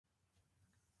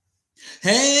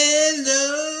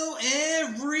Hello,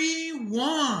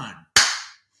 everyone.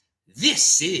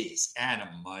 This is Adam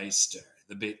Meister,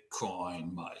 the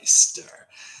Bitcoin Meister,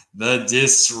 the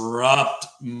Disrupt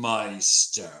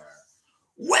Meister.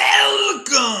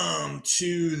 Welcome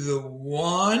to the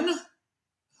one,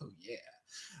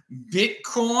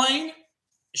 Bitcoin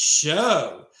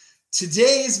show.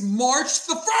 Today is March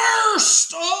the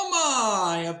 1st,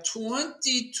 of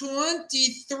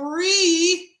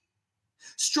 2023.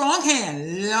 Strong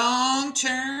hand,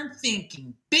 long-term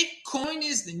thinking. Bitcoin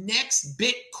is the next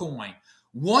Bitcoin.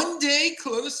 One day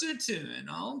closer to an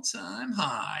all-time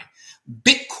high.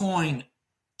 Bitcoin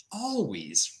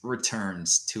always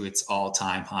returns to its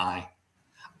all-time high.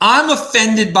 I'm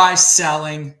offended by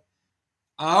selling.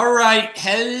 All right.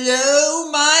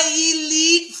 Hello, my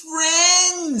elite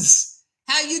friends.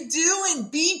 How you doing?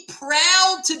 Be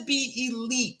proud to be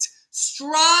elite.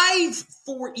 Strive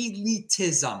for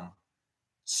elitism.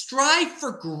 Strive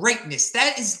for greatness.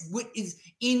 That is what is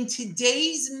in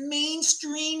today's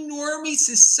mainstream normie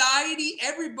society.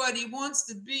 Everybody wants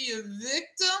to be a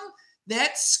victim.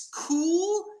 That's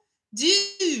cool.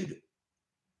 Dude,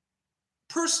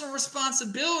 personal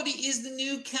responsibility is the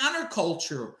new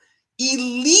counterculture.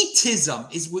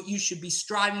 Elitism is what you should be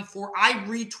striving for. I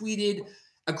retweeted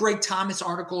a Greg Thomas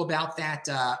article about that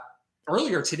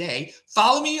earlier today.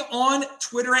 Follow me on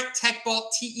Twitter at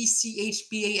TechBalt,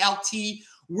 TechBalt.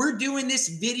 We're doing this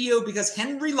video because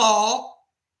Henry Law,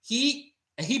 he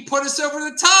put us over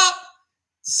the top.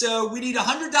 So we need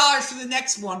 $100 for the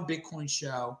next one Bitcoin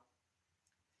show.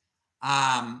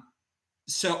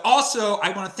 So also, I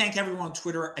want to thank everyone on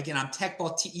Twitter. Again, I'm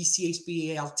TechBalt,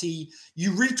 TechBalt.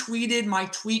 You retweeted my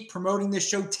tweet promoting this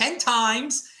show 10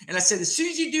 times. And I said, as soon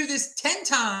as you do this 10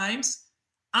 times,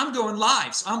 I'm going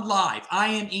live. So I'm live. I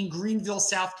am in Greenville,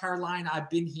 South Carolina. I've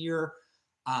been here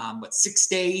 6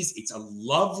 days. It's a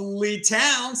lovely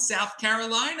town, South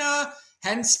Carolina.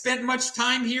 Hadn't spent much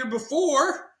time here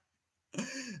before.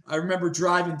 I remember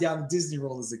driving down to Disney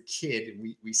World as a kid, and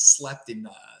we slept in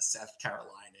South Carolina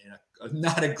in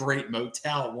not a great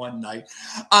motel one night.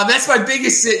 That's my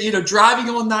biggest, driving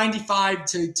on 95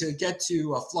 to get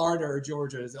to Florida or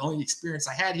Georgia is the only experience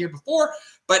I had here before.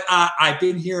 But I've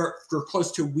been here for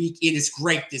close to a week. It is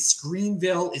great. This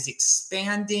Greenville is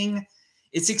expanding.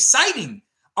 It's exciting.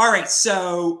 All right,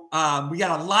 so we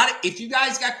got a lot of, if you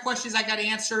guys got questions, I got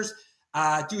answers.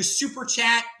 Do a super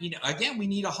chat. Again, we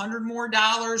need $100 more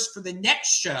for the next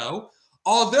show.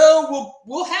 Although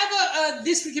we'll have a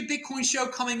This Week in Bitcoin show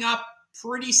coming up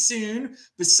pretty soon.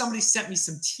 But somebody sent me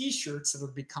some T-shirts that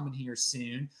will be coming here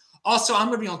soon. Also, I'm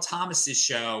going to be on Thomas's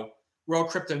show, World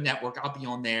Crypto Network. I'll be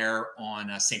on there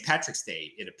on St. Patrick's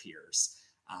Day, it appears.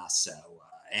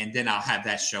 And then I'll have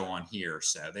that show on here.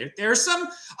 So there's some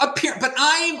appearance. But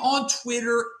I am on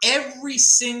Twitter every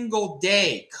single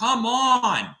day. Come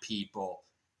on, people.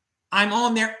 I'm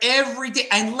on there every day.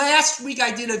 And last week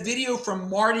I did a video from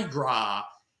Mardi Gras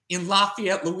in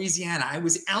Lafayette, Louisiana. I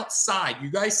was outside.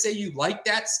 You guys say you like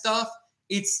that stuff?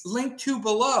 It's linked to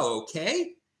below,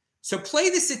 okay? So play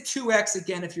this at 2x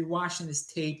again if you're watching this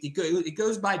tape. It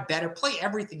goes by better. Play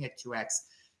everything at 2x.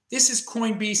 This is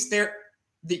Coinbeast. There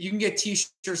that you can get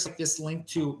T-shirts like this linked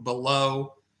to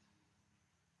below.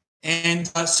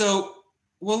 And I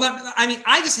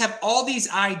just have all these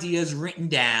ideas written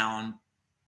down.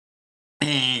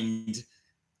 And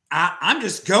I'm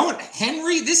just going.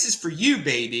 Henry, this is for you,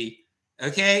 baby.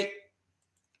 Okay?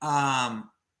 And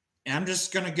I'm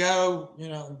just going to go,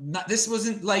 this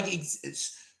wasn't like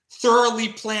it's thoroughly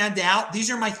planned out.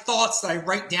 These are my thoughts that I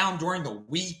write down during the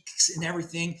weeks and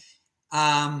everything.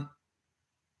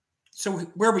 So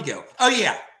where we go? Oh,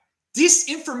 yeah.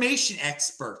 Disinformation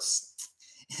experts.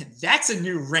 That's a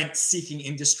new rent-seeking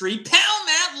industry. Pound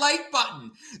that like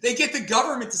button. They get the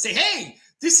government to say, hey,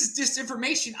 this is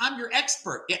disinformation. I'm your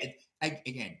expert.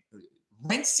 Again,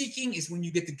 rent-seeking is when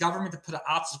you get the government to put an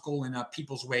obstacle in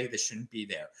people's way that shouldn't be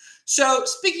there. So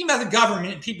speaking about the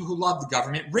government and people who love the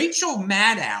government, Rachel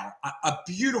Maddow, a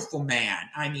beautiful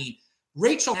man. I mean,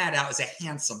 Rachel Maddow is a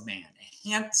handsome man.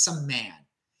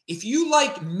 If you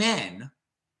like men,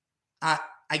 I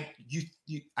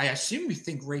assume you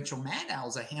think Rachel Maddow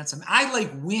is a handsome. I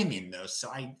like women though,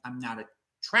 so I'm not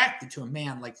attracted to a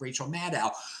man like Rachel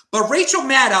Maddow. But Rachel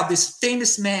Maddow, this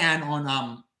famous man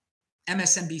on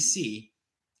MSNBC,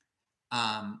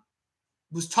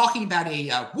 was talking about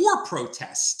a war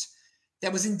protest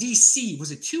that was in D.C.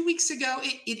 Was it 2 weeks ago?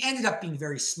 It ended up being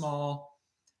very small.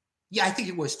 Yeah, I think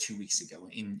it was 2 weeks ago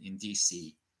in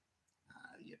D.C.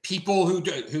 People who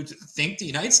think the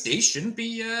United States shouldn't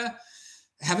be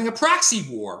having a proxy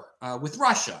war with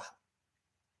Russia.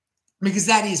 because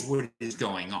that is what is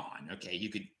going on. Okay, you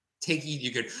could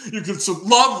you could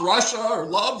love Russia or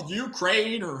love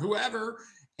Ukraine or whoever,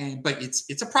 but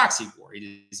it's a proxy war. It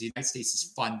is the United States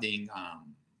is funding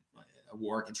a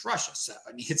war against Russia. So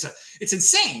I mean, it's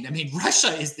insane. I mean,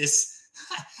 Russia is this.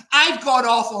 I've gone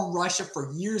off on Russia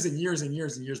for years and years and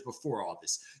years and years before all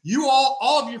this.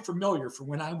 All of you are familiar from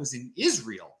when I was in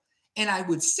Israel, and I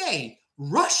would say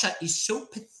Russia is so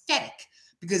pathetic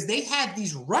because they have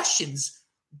these Russians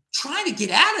trying to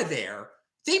get out of there.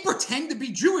 They pretend to be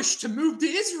Jewish to move to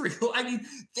Israel. I mean,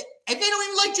 and they don't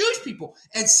even like Jewish people.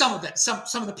 And some of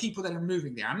the people that are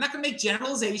moving there. I'm not going to make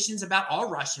generalizations about all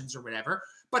Russians or whatever,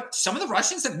 but some of the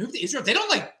Russians that moved to Israel, they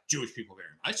don't like Jewish people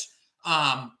very much.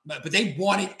 But they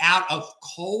wanted out of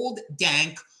cold,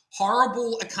 dank,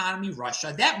 horrible economy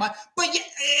Russia that much. But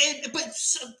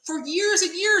for years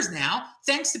and years now,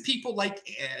 thanks to people like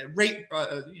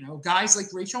guys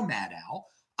like Rachel Maddow,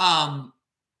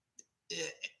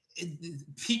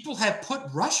 people have put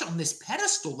Russia on this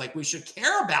pedestal, like we should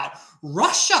care about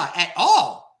Russia at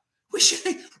all.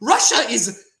 Russia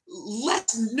is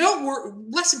less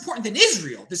important than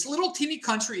Israel. This little teeny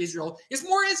country, Israel, is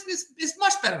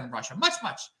much better than Russia,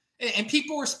 much. And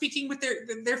people are speaking with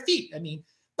their feet. I mean,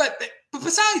 but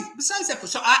besides that,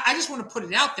 so I just want to put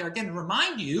it out there again to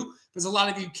remind you, because a lot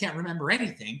of you can't remember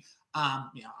anything.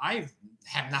 I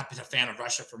have not been a fan of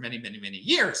Russia for many, many, many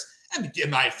years. I mean,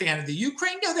 am I a fan of the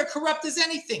Ukraine? No, they're corrupt as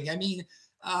anything. I mean,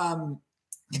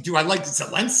 do I like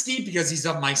Zelensky because he's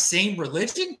of my same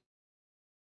religion?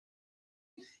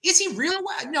 Is he real?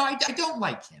 No, I don't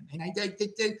like him.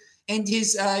 And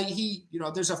there's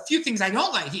a few things I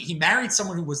don't like. He married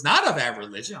someone who was not of our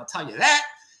religion. I'll tell you that.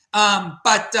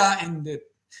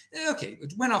 Okay,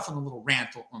 it went off on a little rant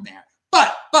on there.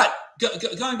 But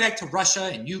going back to Russia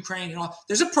and Ukraine and all,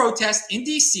 there's a protest in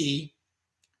D.C.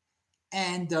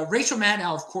 And Rachel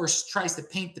Maddow, of course, tries to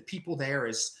paint the people there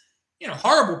as,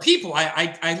 horrible people.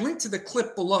 I linked to the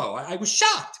clip below. I was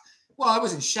shocked. Well, I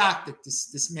wasn't shocked that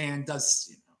this man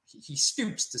does, he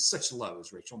stoops to such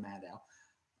lows, Rachel Maddow.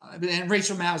 And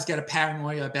Rachel Maddow's got a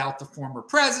paranoia about the former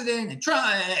president and Trump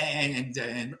and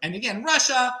again,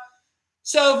 Russia.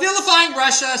 So vilifying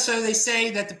Russia. So they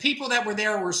say that the people that were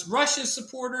there were Russia's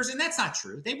supporters, and that's not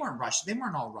true. They weren't Russia. They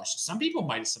weren't all Russia. Some people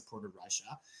might have supported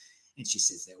Russia. And she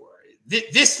says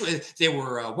there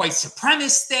were white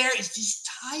supremacists there. It's just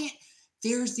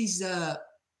there's these the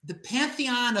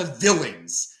pantheon of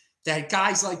villains that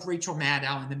guys like Rachel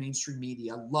Maddow in the mainstream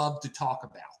media love to talk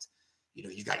about.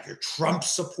 You got your Trump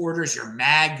supporters, your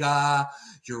MAGA,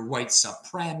 your white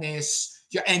supremacists,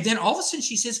 and then all of a sudden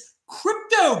she says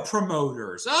crypto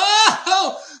promoters.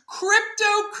 Oh,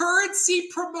 cryptocurrency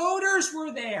promoters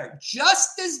were there,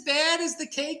 just as bad as the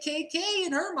KKK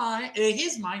in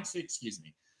his mind. So excuse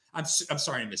me, I'm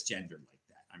sorry I misgendered like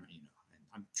that.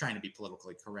 I'm trying to be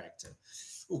politically correct.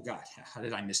 Oh God, how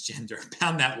did I misgender?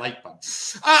 Pound that like button.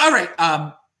 All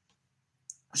right.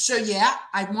 So yeah,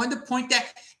 I wanted to point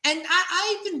that, and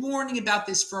I've been warning about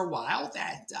this for a while,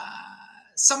 that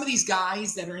some of these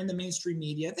guys that are in the mainstream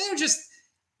media, they're just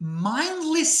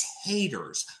mindless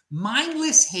haters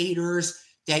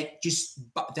that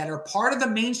are part of the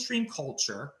mainstream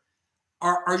culture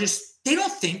are just, they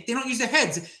don't use their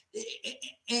heads.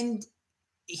 And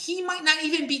he might not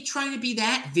even be trying to be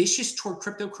that vicious toward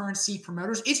cryptocurrency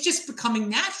promoters. It's just becoming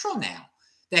natural now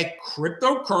that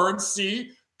cryptocurrency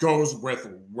goes with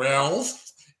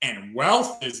wealth, and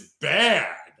wealth is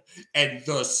bad. And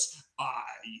thus,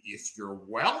 if you're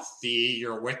wealthy,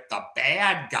 you're with the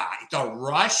bad guy, the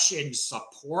Russian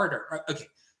supporter. Okay,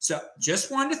 so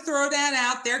just wanted to throw that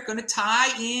out there. Going to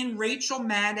tie in Rachel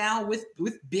Maddow with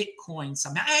Bitcoin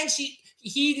somehow. And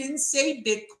he didn't say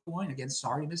Bitcoin. Again,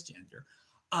 sorry, misgender.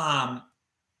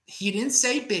 He didn't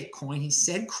say Bitcoin. He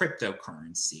said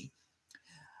cryptocurrency.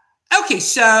 Okay,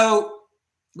 so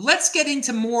let's get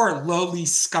into more lowly,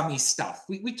 scummy stuff.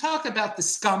 We talk about the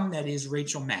scum that is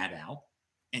Rachel Maddow,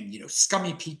 and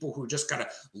scummy people who just gotta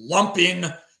lump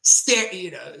in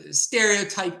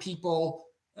stereotype people,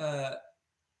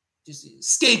 just the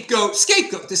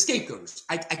scapegoaters.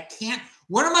 I can't.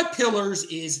 One of my pillars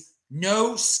is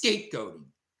no scapegoating.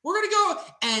 We're gonna go,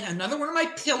 and another one of my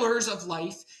pillars of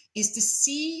life is to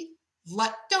see.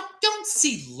 Don't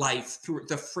see life through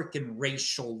the freaking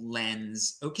racial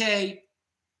lens, okay?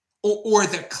 Or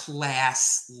the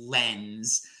class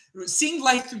lens. Seeing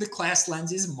life through the class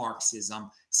lens is Marxism.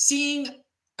 Seeing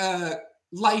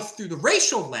life through the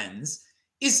racial lens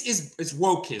is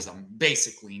wokeism,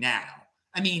 basically now.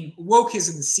 I mean,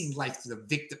 wokeism is seeing life through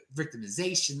the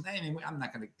victimization. I mean,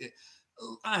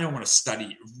 I don't want to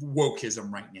study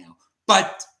wokeism right now.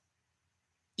 But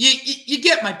you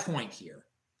get my point here.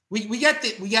 we got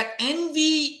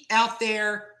envy out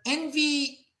there.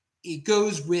 Envy, it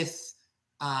goes with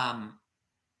the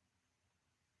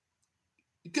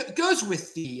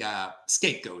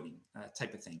scapegoating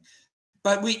type of thing.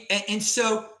 But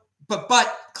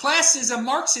but classism,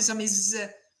 Marxism is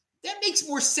that makes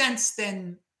more sense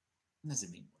than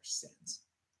doesn't make more sense.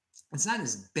 It's not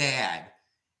as bad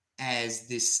as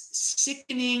this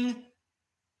sickening,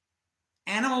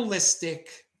 animalistic,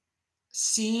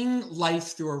 seeing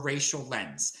life through a racial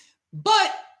lens.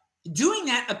 But doing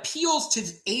that appeals to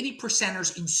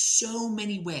 80%ers in so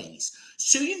many ways.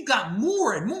 So you've got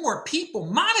more and more people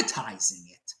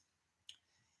monetizing it.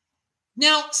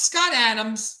 Now, Scott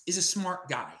Adams is a smart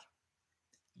guy.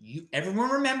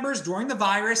 Everyone remembers during the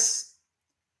virus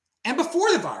and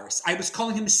before the virus, I was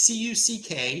calling him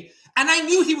C-U-C-K, and I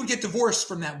knew he would get divorced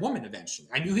from that woman eventually.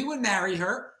 I knew he would marry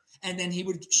her, and then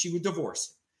she would divorce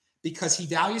him because he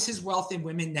values his wealth in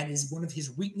women. That is one of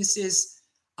his weaknesses.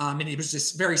 And it was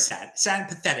just very sad and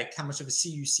pathetic how much of a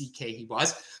C-U-C-K he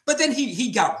was. But then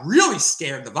he got really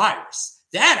scared of the virus.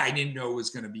 That I didn't know was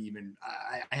going to be even,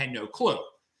 I had no clue.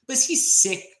 But he's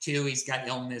sick too. He's got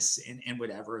illness and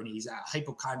whatever, and he's a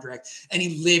hypochondriac, and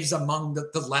he lives among the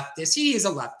leftists. He is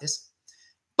a leftist,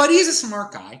 but he's a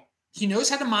smart guy. He knows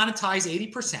how to monetize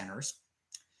 80%ers.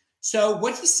 So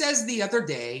what he says the other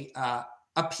day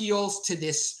appeals to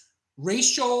this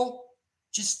racial,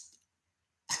 just,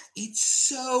 it's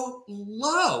so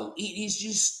low. It is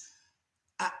just,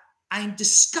 I'm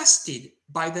disgusted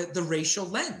by the racial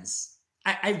lens.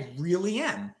 I really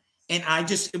am. And I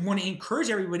just want to encourage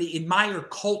everybody, admire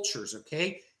cultures,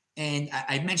 okay? And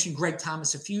I mentioned Greg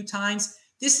Thomas a few times.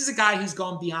 This is a guy who's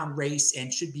gone beyond race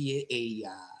and should be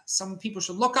some people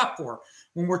should look up for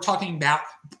when we're talking about,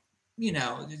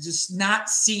 just not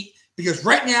see, because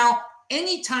right now,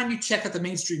 anytime you check out the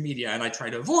mainstream media, and I try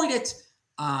to avoid it,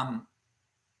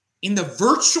 in the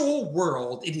virtual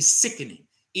world, it is sickening.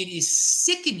 It is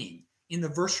sickening in the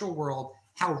virtual world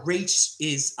how race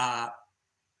is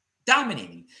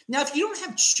dominating. Now, if you don't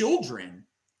have children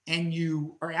and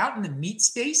you are out in the meat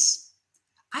space,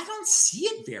 I don't see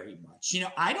it very much.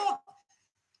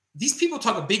 These people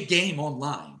talk a big game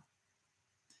online.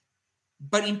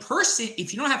 But in person,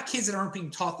 if you don't have kids that aren't being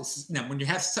taught this, when you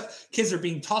have kids that are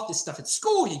being taught this stuff at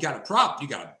school, you got a problem. You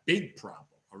got a big problem,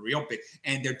 a real big,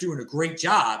 and they're doing a great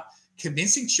job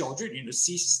convincing children, to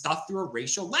see stuff through a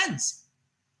racial lens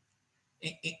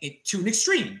to an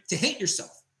extreme, to hate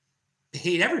yourself. To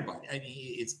hate everybody. I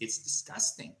mean, it's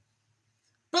disgusting.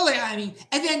 But and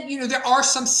then, there are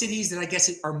some cities that I guess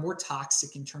are more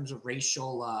toxic in terms of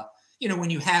racial, when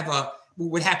you have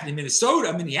what happened in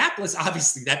Minneapolis,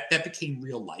 obviously that became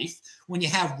real life. When you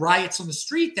have riots on the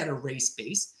street that are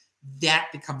race-based, that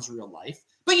becomes real life.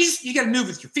 But you got to move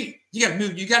with your feet. You got to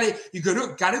move. You got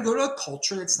to go to a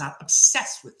culture that's not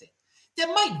obsessed with it. That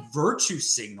might virtue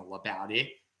signal about it,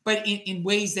 but in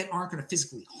ways that aren't going to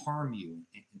physically harm you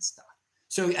and stuff.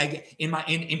 So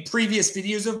in previous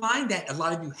videos of mine that a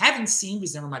lot of you haven't seen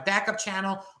because they're on my backup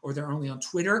channel or they're only on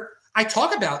Twitter, I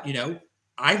talk about,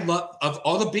 I love of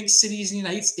all the big cities in the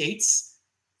United States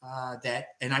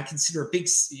and I consider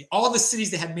all the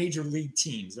cities that have major league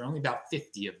teams. There are only about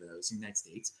 50 of those in the United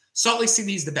States. Salt Lake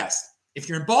City is the best. If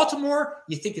you're in Baltimore,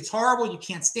 you think it's horrible, you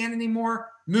can't stand anymore,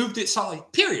 move to Salt Lake,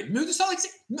 period. Move to Salt Lake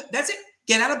City. That's it.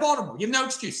 Get out of Baltimore. You have no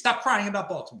excuse. Stop crying about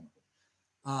Baltimore.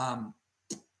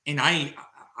 And I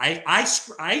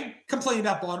complain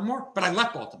about Baltimore, but I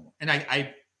left Baltimore, and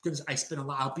I spent a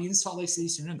lot. I'll be in Salt Lake City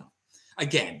soon enough.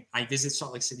 Again, I visit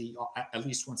Salt Lake City at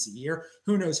least once a year.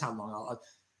 Who knows how long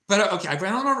but okay, I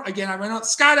ran on again. I ran on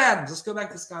Scott Adams. Let's go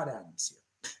back to Scott Adams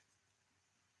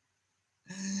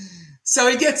here. So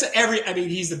he gets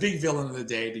he's the big villain of the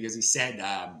day because he said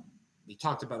he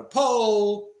talked about a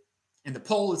poll, and the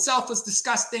poll itself was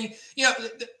disgusting.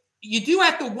 You do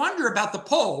have to wonder about the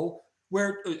poll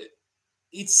where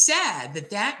it's sad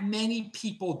that many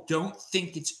people don't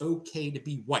think it's okay to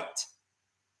be white.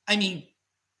 I mean,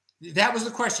 that was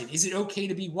the question. Is it okay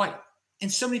to be white?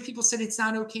 And so many people said it's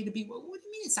not okay to be white. What do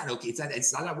you mean it's not okay?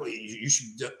 It's not you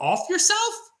should off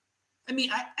yourself? I mean,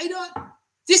 I don't.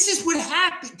 This is what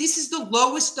happened. This is the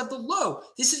lowest of the low.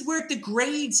 This is where it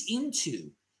degrades into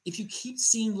if you keep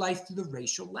seeing life through the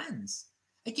racial lens.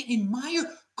 Again, admire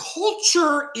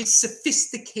culture is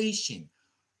sophistication.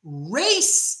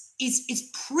 Race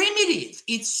is primitive.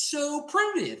 It's so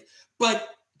primitive. But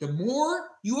the more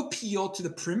you appeal to the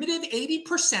primitive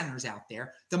 80%ers out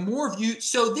there, the more of you.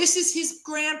 So this is his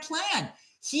grand plan.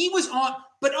 He was on,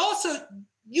 but also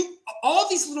all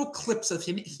these little clips of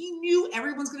him. He knew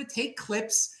everyone's going to take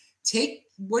clips, take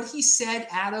what he said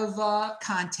out of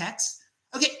context.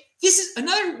 Okay, This is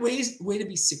another way to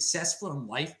be successful in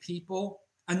life, people.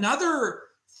 Another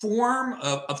form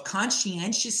of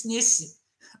conscientiousness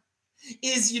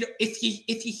is, if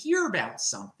you hear about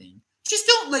something, just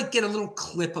don't like get a little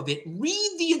clip of it.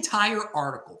 Read the entire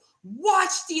article.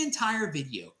 Watch the entire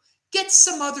video. Get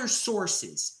some other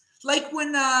sources. Like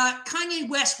when Kanye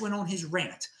West went on his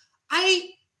rant,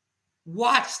 I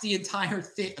watched the entire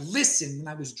thing, listened when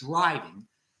I was driving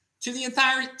to the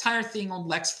entire thing on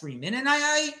Lex Fridman, and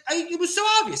it was so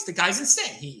obvious the guy's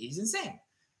insane. He's insane.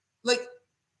 Like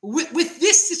with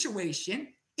this situation,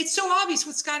 it's so obvious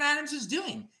what Scott Adams is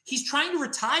doing. He's trying to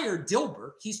retire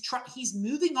Dilbert. He's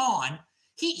moving on.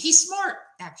 He's smart,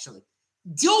 actually.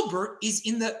 Dilbert is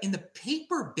in the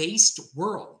paper-based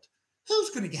world. Who's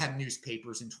going to have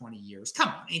newspapers in 20 years? Come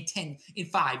on, in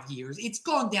 5 years. It's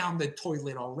gone down the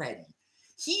toilet already.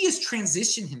 He has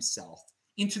transitioned himself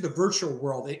into the virtual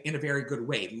world in a very good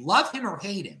way. Love him or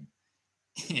hate him.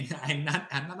 And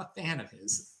I'm not a fan of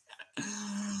his.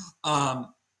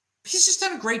 He's just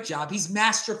done a great job. He's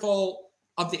masterful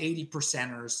of the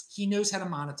 80%ers. He knows how to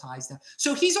monetize them.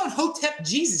 So he's on Hotep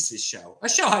Jesus' show, a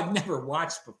show I've never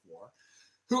watched before,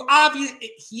 who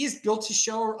obviously he has built his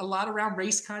show a lot around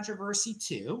race controversy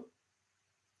too.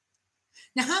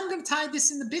 Now, how I'm going to tie this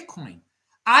into Bitcoin?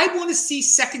 I want to see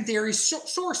secondary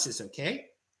sources, okay?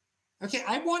 Okay,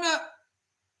 I want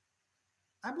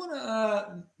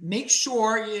to make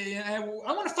sure. I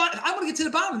want to get to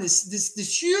the bottom of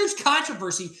this huge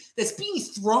controversy that's being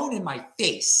thrown in my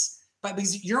face. But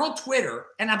because you're on Twitter,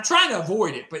 and I'm trying to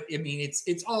avoid it, but I mean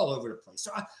it's all over the place.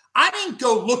 So I didn't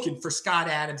go looking for Scott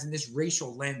Adams and this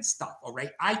racial lens stuff. All right,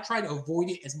 I try to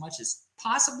avoid it as much as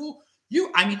possible.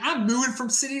 I'm moving from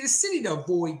city to city to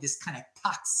avoid this kind of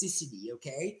toxicity.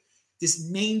 Okay. This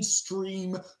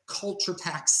mainstream culture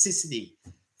toxicity,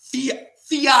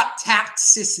 fiat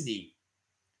toxicity.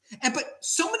 But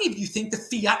so many of you think the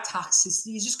fiat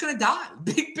toxicity is just going to die.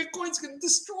 Bitcoin's going to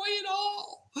destroy it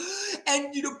all.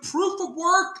 And, proof of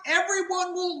work,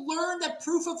 everyone will learn that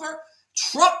proof of work,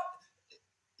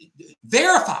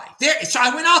 verify. So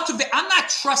I went out I'm not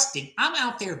trusting. I'm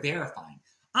out there verifying.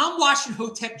 I'm watching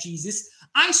Hotep Jesus.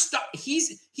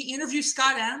 He interviewed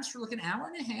Scott Adams for like an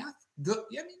hour and a half.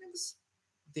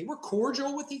 They were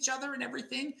cordial with each other and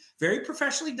everything. Very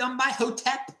professionally done by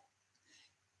Hotep.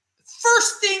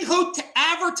 First thing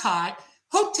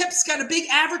Hotep's got a big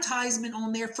advertisement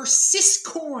on there for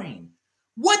Syscoin.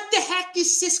 What the heck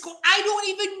is Syscoin? I don't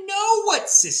even know what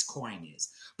Syscoin is.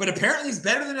 But apparently it's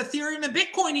better than Ethereum and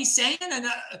Bitcoin, he's saying. And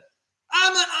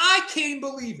I can't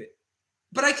believe it.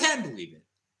 But I can believe it.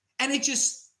 And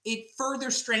it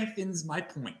further strengthens my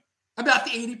point about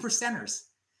the 80%ers.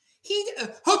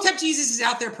 Hotep Jesus is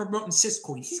out there promoting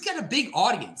Syscoin. He's got a big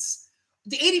audience.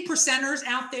 The 80%ers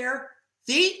out there,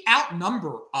 they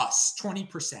outnumber us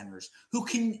 20%ers who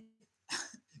can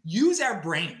use our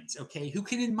brains, okay? Who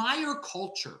can admire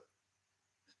culture,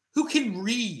 who can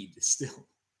read still.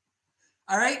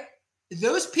 All right?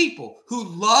 Those people who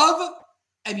love,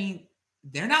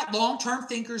 they're not long-term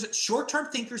thinkers,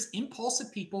 short-term thinkers,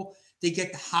 impulsive people. They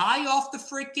get high off the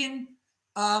freaking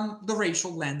the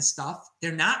racial lens stuff.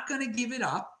 They're not going to give it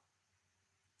up.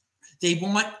 They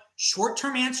want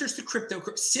short-term answers to crypto.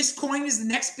 Syscoin is the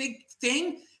next big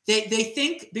thing. They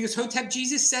think because Hotep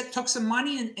Jesus took some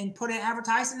money and put an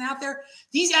advertisement out there.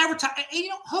 These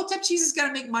Hotep Jesus got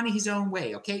to make money his own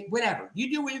way. Okay, whatever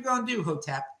you do, what you're going to do,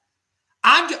 Hotep.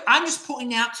 I'm just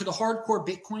pointing out to the hardcore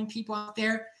Bitcoin people out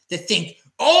there that think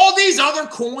all these other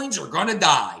coins are going to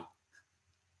die.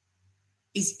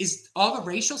 Is all the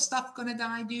racial stuff going to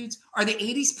die, dudes? Are the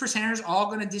 80%ers all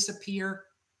going to disappear?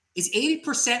 Is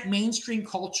 80% mainstream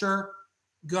culture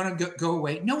going to go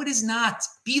away? No, it is not.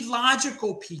 Be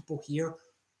logical, people here.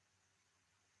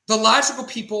 The logical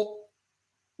people,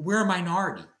 we're a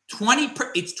minority.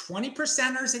 It's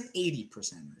 20%ers and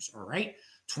 80%ers, all right?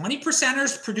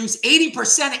 20%ers produce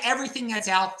 80% of everything that's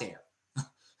out there. All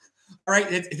right?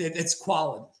 It's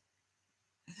quality.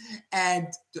 And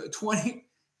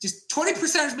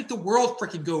 20%ers make the world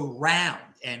freaking go round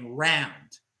and round.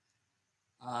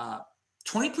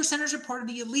 20%ers are part of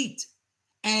the elite.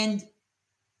 And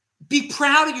be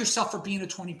proud of yourself for being a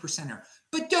 20%er.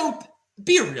 But don't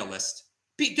be a realist.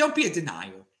 Don't be a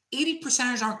denier.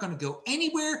 80%ers aren't going to go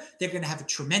anywhere. They're going to have a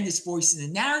tremendous voice in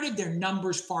the narrative. Their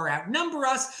numbers far outnumber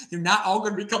us. They're not all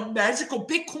going to become magical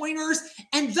Bitcoiners.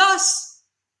 And thus,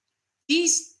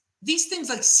 these things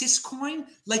like Syscoin,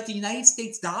 like the United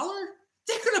States dollar,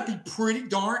 they're going to be pretty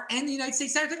darn, and the United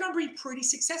States, they're going to be pretty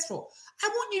successful. I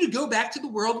want you to go back to the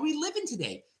world we live in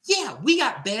today. Yeah, we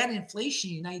got bad inflation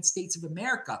in the United States of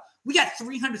America. We got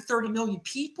 330 million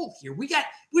people here. We're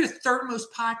the third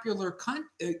most populated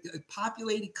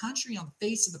country on the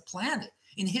face of the planet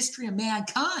in the history of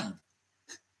mankind.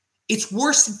 It's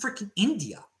worse than freaking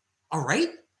India. All right?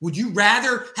 Would you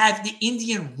rather have the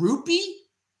Indian rupee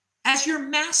as your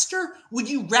master? Would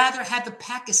you rather have the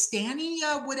Pakistani,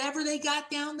 whatever they got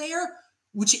down there?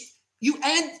 Which you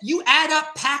add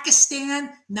up Pakistan,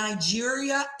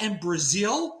 Nigeria, and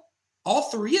Brazil. All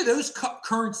three of those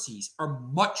currencies are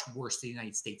much worse than the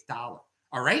United States dollar.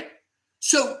 All right.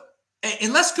 So,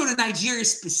 and let's go to Nigeria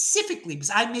specifically,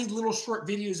 because I made little short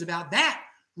videos about that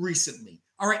recently.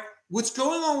 All right. What's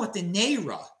going on with the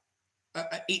Naira?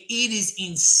 It is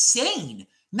insane.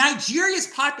 Nigeria's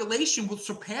population will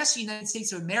surpass the United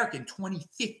States of America in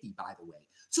 2050, by the way.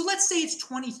 So let's say it's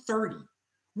 2030.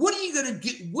 What are you going to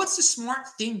do? What's the smart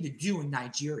thing to do in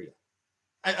Nigeria?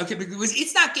 Okay, because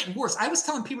it's not getting worse. I was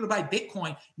telling people to buy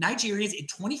Bitcoin. Nigeria's in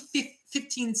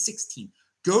 2015 and 16.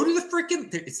 Go to the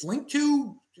freaking, it's linked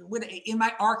to in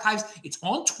my archives. It's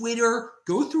on Twitter.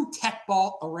 Go through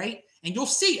TechBalt, all right? And you'll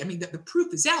see. I mean, the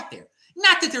proof is out there.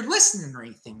 Not that they're listening or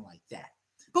anything like that.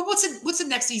 But what's the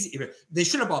next easy? They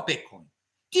should have bought Bitcoin.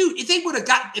 Dude, if they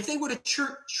would have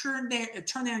turned their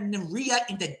Naira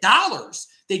into dollars,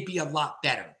 they'd be a lot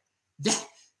better.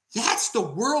 That's the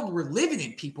world we're living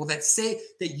in, people that say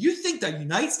that you think the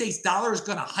United States dollar is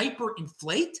going to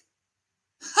hyperinflate.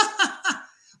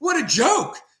 What a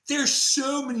joke. There's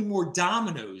so many more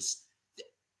dominoes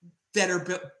that are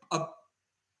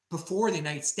before the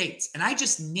United States. And I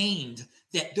just named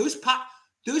that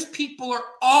those people are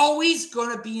always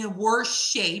going to be in worse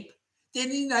shape than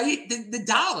the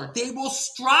dollar. They will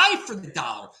strive for the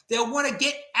dollar. They'll want to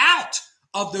get out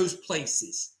of those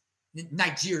places.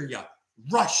 Nigeria,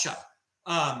 Russia,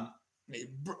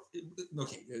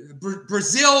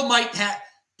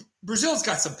 Brazil's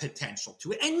got some potential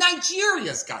to it, and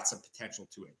Nigeria's got some potential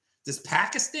to it. Does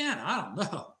Pakistan? I don't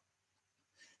know.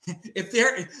 If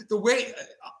they're the way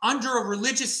under a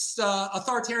religious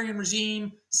authoritarian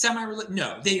regime, semi-religious,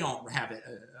 no, they don't have a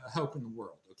hope in the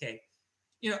world. Okay,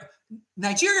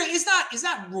 Nigeria is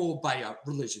not ruled by a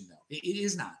religion though. It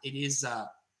is not. It is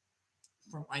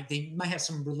they might have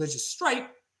some religious stripe.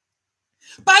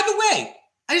 By the way,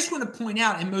 I just want to point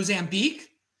out in Mozambique,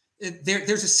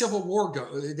 there's a civil war.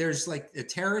 There's like a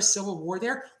terrorist civil war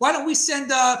there. Why don't we send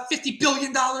 $50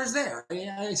 billion there?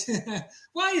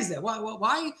 Why is that?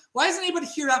 Why isn't anybody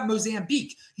hear about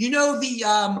Mozambique?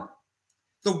 The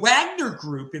Wagner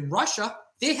group in Russia,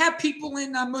 they have people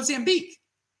in Mozambique.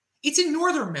 It's in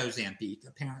northern Mozambique,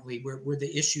 apparently, where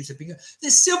the issues have begun. The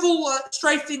civil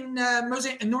strife in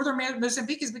northern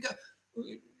Mozambique has begun.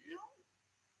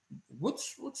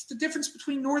 What's the difference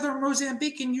between northern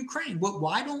Mozambique and Ukraine?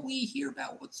 Why don't we hear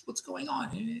about what's going on?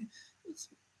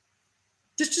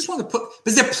 Just want to put,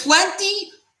 because there are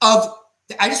plenty of.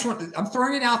 I'm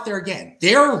throwing it out there again.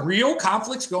 There are real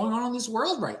conflicts going on in this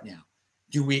world right now.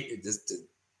 Do we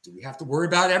have to worry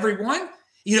about everyone?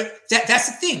 That's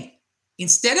the thing.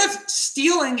 Instead of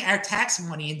stealing our tax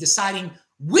money and deciding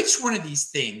which one of these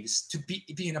things to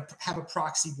have a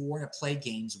proxy war and to play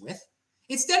games with,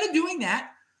 instead of doing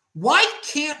that, why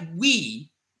can't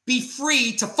we be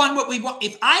free to fund what we want?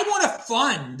 If I want to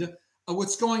fund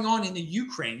what's going on in the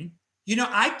Ukraine,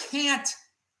 I can't.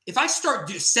 If I start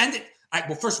to send it,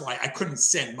 well, first of all, I couldn't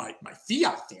send my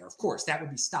fiat there. Of course, that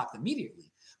would be stopped immediately.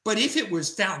 But if it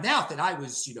was found out that I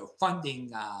was,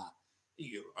 funding,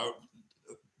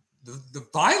 the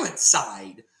violent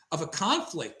side of a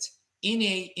conflict in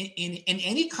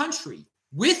any country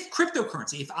with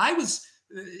cryptocurrency,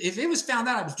 if it was found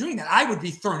out I was doing that, I would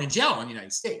be thrown in jail in the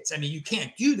United States. I mean, you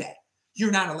can't do that. You're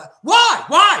not allowed. Why?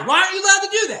 Why aren't you allowed to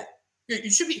do that?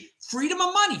 You should be freedom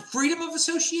of money, freedom of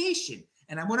association.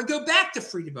 And I want to go back to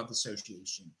freedom of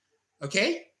association.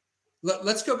 Okay?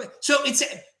 Let's go back. So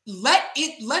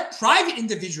let private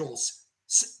individuals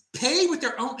pay with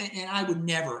their own, and I would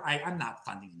never, I'm not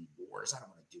funding any wars. I don't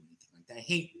want to do anything like that. I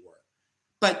hate war.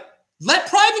 But let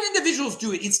private individuals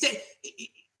do it. Instead,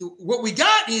 what we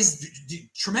got is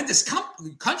tremendous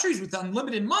countries with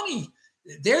unlimited money.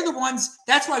 They're the ones,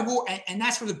 that's why war, and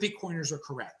that's where the Bitcoiners are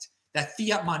correct. That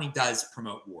fiat money does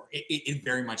promote war. It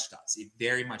very much does. It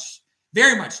very much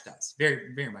does.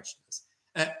 Very, very much does.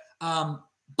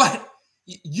 But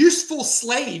useful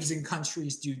slaves in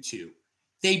countries do too.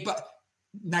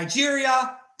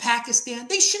 Nigeria, Pakistan,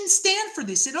 they shouldn't stand for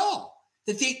this at all.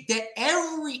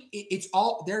 it's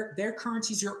all their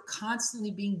currencies are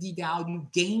constantly being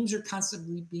devalued. Games are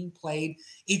constantly being played.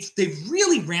 They've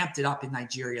really ramped it up in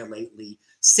Nigeria lately,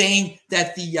 saying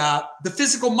that the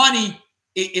physical money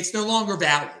it's no longer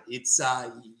valid. It's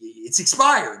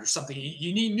expired or something.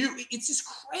 You need new. It's just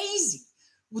crazy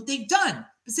what they've done.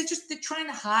 Because they're trying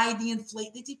to hide the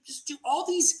inflation. They just do all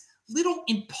these little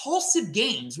impulsive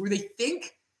games where they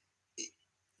think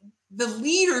the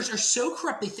leaders are so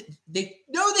corrupt. They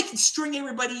know they can string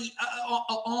everybody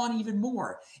on even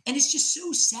more. And it's just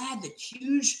so sad that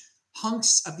huge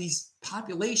hunks of these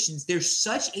populations, they're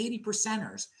such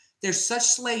 80%ers. They're such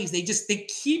slaves. They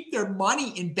keep their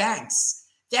money in banks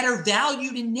that are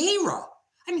valued in Naira.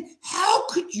 I mean, how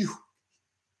could you?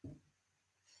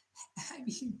 I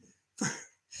mean,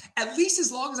 at least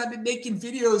as long as I've been making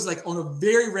videos like on a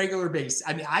very regular basis.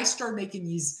 I mean, I started making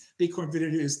these Bitcoin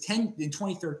videos in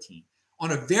 2013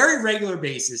 on a very regular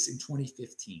basis in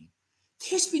 2015.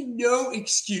 There's been no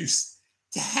excuse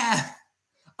to have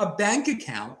a bank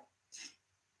account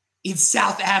in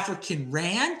South African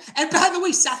Rand. And by the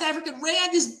way, South African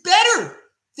Rand is better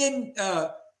than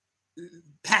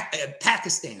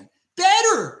Pakistan,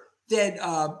 better than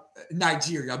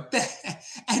Nigeria.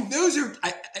 And those are,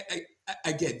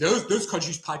 again, those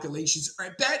countries' populations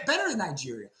are better than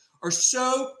Nigeria, are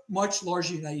so much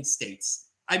larger than the United States.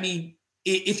 I mean,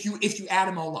 if you add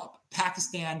them all up,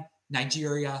 Pakistan,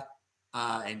 Nigeria,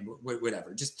 and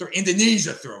whatever, just throw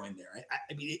Indonesia in there.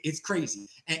 I mean, it's crazy.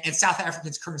 And South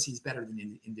Africa's currency is better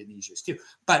than Indonesia's too.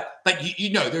 But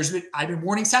I've been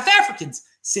warning South Africans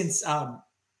since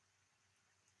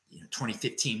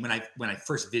 2015 when I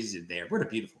first visited there. What a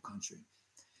beautiful country.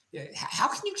 How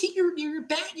can you keep your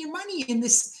money in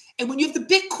this? And when you have the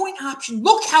Bitcoin option,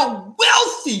 look how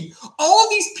wealthy all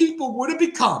these people would have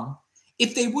become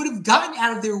if they would have gotten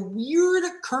out of their weird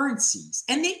currencies.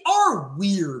 And they are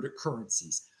weird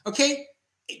currencies. Okay,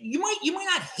 you might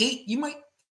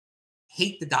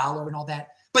hate the dollar and all that,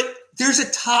 but there's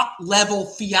a top level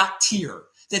fiat tier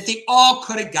that they all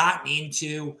could have gotten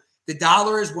into. The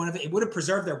dollar is one of it. It would have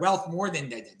preserved their wealth more than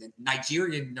the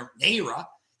Nigerian Naira.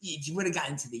 If you would have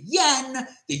gotten to the yen,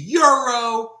 the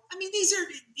euro. I mean, these are,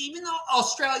 even though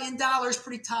Australian dollar is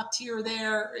pretty top tier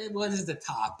there, it wasn't the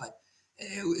top, but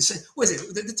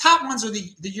the top ones are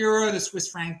the euro, the Swiss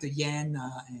franc, the yen,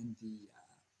 and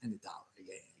the dollar. I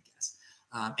guess.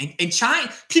 And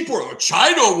China,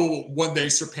 China will one day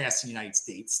surpass the United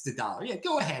States, the dollar. Yeah,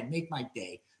 go ahead, make my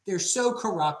day. They're so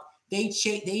corrupt.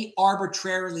 They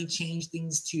arbitrarily change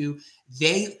things to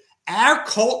our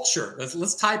culture.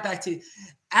 Let's tie it back to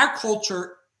our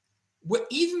culture.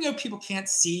 Even though people can't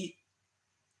see,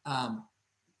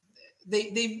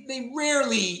 they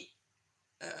rarely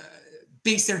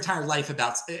base their entire life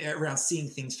around seeing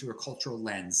things through a cultural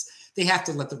lens. They have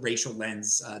to let the racial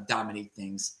lens dominate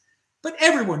things. But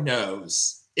everyone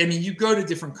knows. I mean, you go to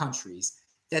different countries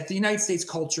that the United States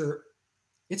culture.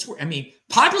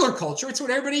 Popular culture. It's what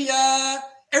everybody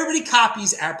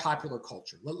copies our popular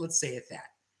culture. Let's say it that.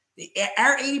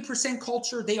 Our 80%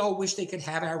 culture, they all wish they could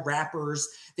have our rappers.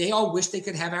 They all wish they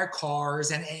could have our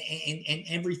cars and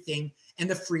everything and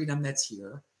the freedom that's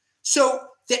here. So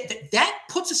that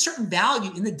puts a certain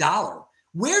value in the dollar.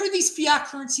 Where do these fiat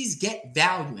currencies get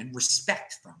value and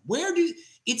respect from?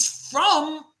 It's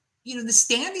from, the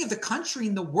standing of the country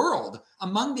in the world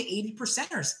among the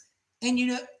 80%ers.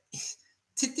 And,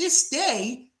 to this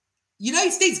day,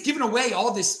 United States giving away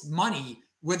all this money,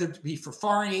 whether it be for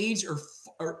foreign aid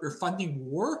or funding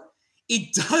war,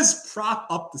 it does prop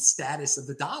up the status of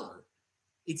the dollar.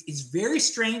 It's very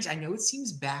strange. I know it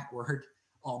seems backward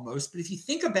almost, but if you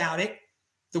think about it,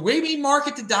 the way we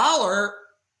market the dollar,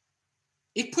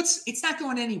 it's not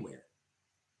going anywhere.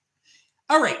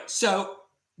 All right, so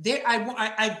there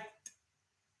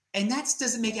and that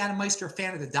doesn't make Adam Meister a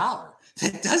fan of the dollar.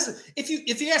 That doesn't. If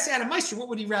you ask Adam Meister, what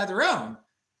would he rather own?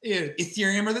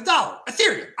 Ethereum or the dollar?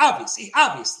 Ethereum, obviously.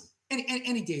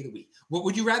 Any day of the week. What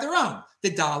would you rather own? The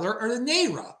dollar or the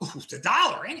Naira? Ooh, the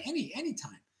dollar, any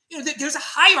time. There's a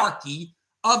hierarchy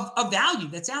of value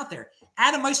that's out there.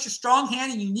 Adam Meister, strong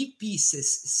hand and unique beast, says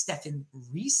Stefan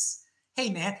Reese. Hey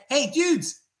man, hey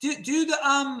dudes, do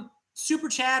the super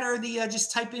chat or the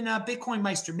just type in Bitcoin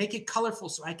Meister, make it colorful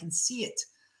so I can see it.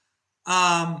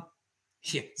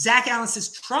 Zach Allen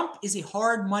says Trump is a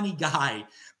hard money guy,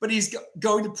 but he's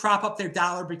going to prop up their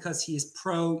dollar because he is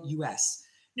pro-US.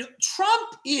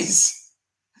 Trump is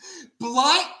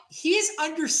blind. His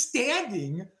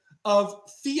understanding of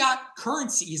fiat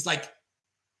currency is like,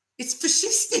 it's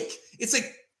fascistic. It's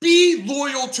like, be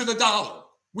loyal to the dollar.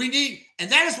 And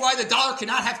that is why the dollar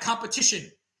cannot have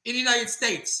competition in the United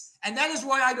States. And that is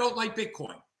why I don't like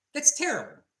Bitcoin. That's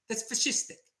terrible. That's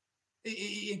fascistic.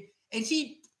 And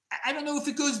I don't know if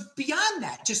it goes beyond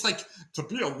that, just like to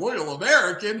be a loyal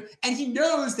American. And he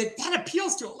knows that that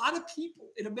appeals to a lot of people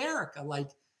in America. Like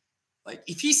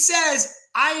if he says,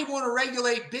 I want to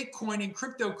regulate Bitcoin and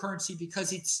cryptocurrency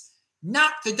because it's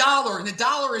not the dollar and the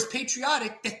dollar is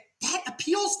patriotic, that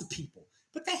appeals to people.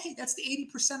 But that's the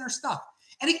 80%er stuff.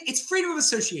 And it's freedom of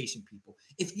association, people.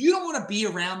 If you don't want to be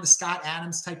around the Scott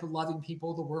Adams type of loving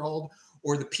people of the world,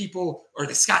 or the people, or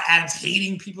the Scott Adams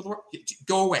hating people of the world,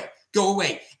 go away. Go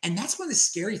away. And that's one of the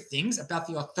scary things about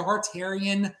the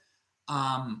authoritarian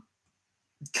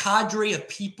cadre of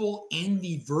people in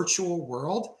the virtual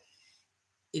world.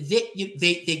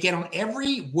 They get on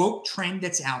every woke trend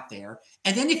that's out there.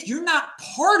 And then if you're not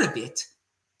part of it,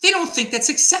 they don't think that's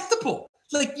acceptable.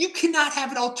 Like, you cannot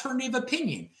have an alternative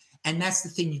opinion. And that's the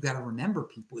thing you got to remember,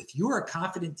 people. If you're a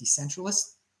confident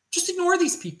decentralist, just ignore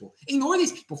these people. Ignore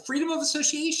these people. Freedom of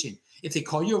association. If they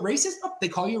call you a racist, they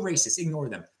call you a racist. Ignore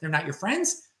them. They're not your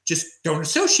friends. Just don't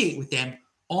associate with them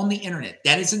on the internet.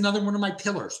 That is another one of my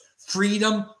pillars.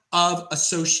 Freedom of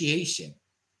association.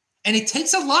 And it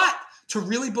takes a lot to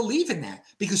really believe in that,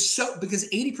 because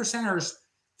 80%ers,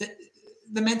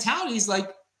 the mentality is like,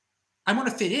 I want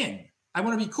to fit in. I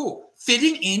want to be cool.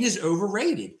 Fitting in is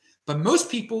overrated. But most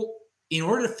people, in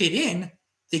order to fit in,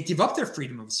 they give up their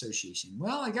freedom of association.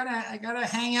 Well, I gotta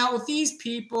hang out with these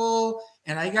people,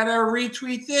 and I gotta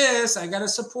retweet this. I gotta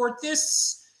support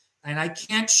this, and I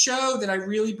can't show that I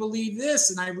really believe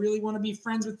this, and I really want to be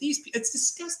friends with these people. It's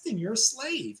disgusting. You're a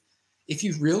slave. If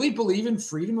you really believe in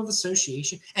freedom of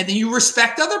association, and then you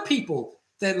respect other people,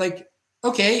 that like,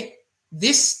 okay,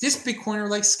 this Bitcoiner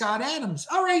like Scott Adams.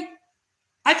 All right,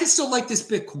 I can still like this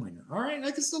Bitcoiner. All right,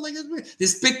 I can still like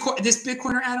this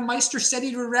Bitcoiner. Adam Meister said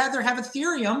he'd rather have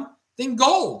Ethereum than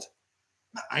gold.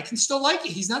 I can still like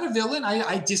it. He's not a villain.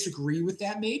 I disagree with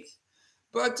that, maybe,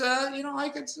 but I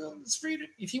could. It's free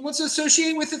if he wants to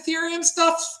associate with Ethereum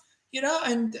stuff,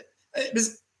 and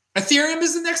Ethereum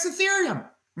is the next Ethereum.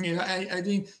 I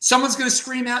mean, someone's going to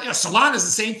scream out, Solana is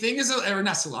the same thing as, or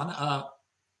not Solana,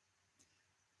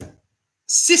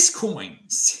 Syscoin.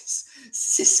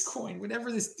 Syscoin,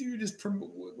 whatever this dude is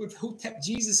with Hotep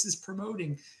Jesus is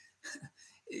promoting,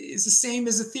 is the same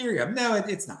as Ethereum. No,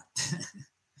 it's not.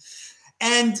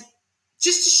 And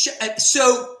just to show,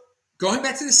 so going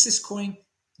back to the Syscoin,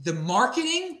 the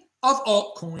marketing of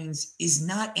altcoins is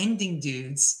not ending,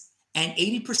 dudes. And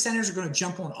 80%ers are going to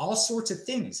jump on all sorts of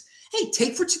things. Hey,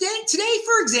 take for today. Today,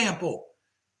 for example,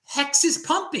 Hex is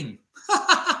pumping.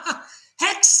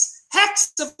 Hex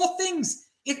of all things.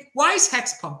 Why is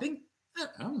Hex pumping?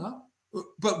 I don't know.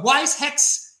 But why has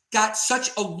Hex got such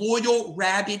a loyal,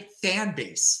 rabid fan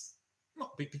base?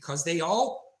 Well, because they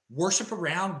all worship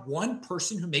around one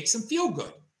person who makes them feel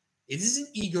good. It is an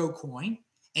ego coin,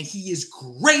 and he is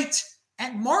great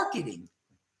at marketing.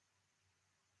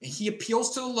 And he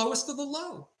appeals to the lowest of the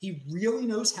low. He really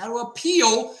knows how to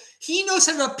appeal. He knows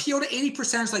how to appeal to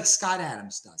 80%ers like Scott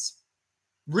Adams does.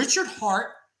 Richard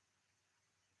Hart,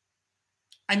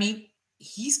 I mean,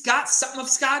 he's got something of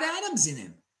Scott Adams in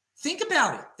him. Think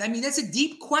about it. I mean, that's a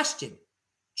deep question.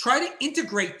 Try to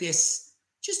integrate this.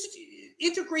 Just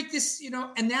integrate this,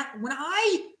 and that when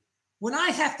I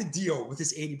have to deal with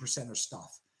this 80%er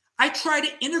stuff, I try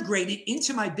to integrate it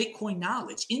into my Bitcoin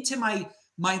knowledge, into my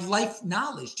life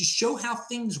knowledge, to show how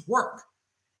things work.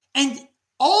 And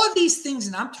all of these things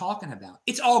that I'm talking about,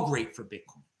 it's all great for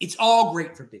Bitcoin. It's all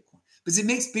great for Bitcoin because it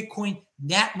makes Bitcoin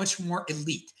that much more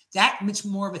elite, that much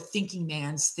more of a thinking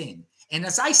man's thing. And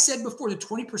as I said before, the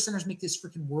 20%ers make this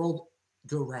freaking world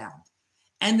go round.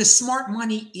 And the smart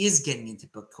money is getting into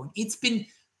Bitcoin. It's been,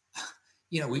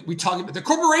 we talk about the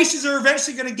corporations are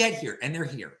eventually going to get here, and they're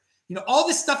here. All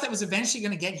this stuff that was eventually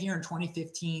going to get here in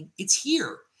 2015, it's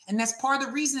here. And that's part of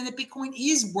the reason that Bitcoin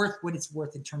is worth what it's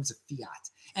worth in terms of fiat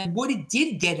and what it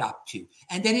did get up to.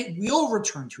 And then it will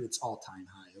return to its all-time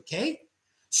high, okay?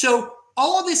 So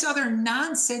all of this other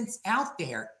nonsense out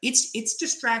there, it's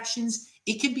distractions.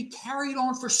 It can be carried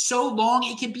on for so long.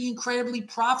 It can be incredibly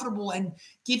profitable and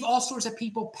give all sorts of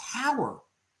people power.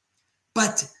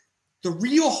 But the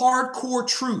real hardcore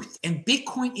truth, and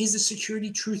Bitcoin is a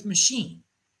security truth machine,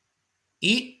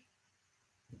 it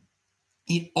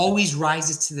always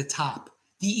rises to the top.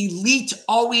 The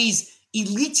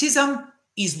elitism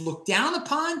is looked down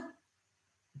upon,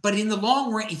 but in the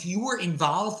long run, if you are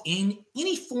involved in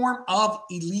any form of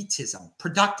elitism,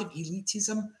 productive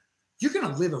elitism, you're going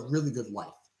to live a really good life.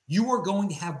 You are going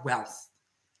to have wealth.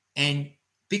 And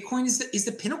Bitcoin is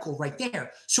the pinnacle right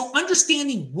there. So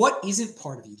understanding what isn't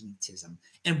part of elitism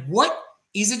and what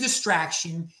is a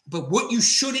distraction, but what you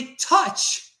shouldn't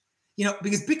touch,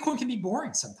 because Bitcoin can be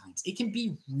boring sometimes. It can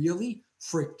be really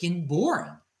freaking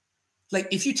boring. Like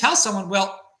if you tell someone,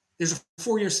 well, there's a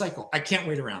 4-year cycle. I can't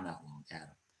wait around that long, Adam.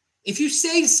 If you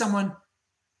say to someone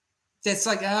that's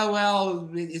like, oh, well,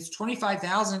 it's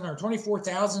 25,000 or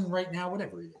 24,000 right now,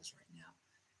 whatever it is right now.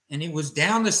 And it was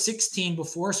down to 16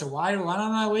 before. So why don't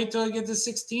I wait till I get to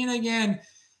 16 again?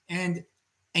 And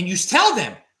you tell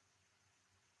them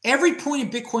every point in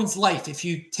Bitcoin's life, if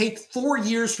you take 4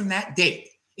 years from that date,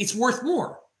 it's worth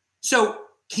more. So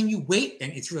can you wait?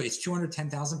 And it's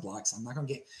 210,000 blocks. I'm not going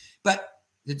to get, but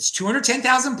it's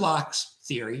 210,000 blocks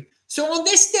theory. So on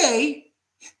this day,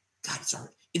 God, it's hard.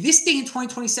 If this day in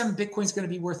 2027, Bitcoin is going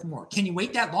to be worth more. Can you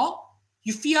wait that long?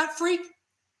 You fiat freak?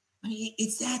 I mean,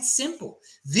 it's that simple.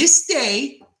 This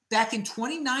day, back in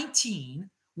 2019,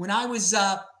 when I was,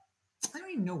 I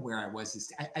don't even know where I was this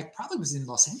day. I probably was in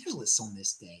Los Angeles on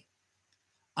this day.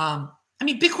 I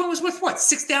mean, Bitcoin was worth what?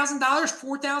 $6,000,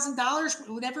 $4,000,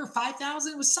 whatever, $5,000.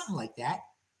 It was something like that.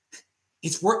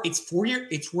 It's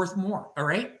worth more. All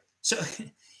right. So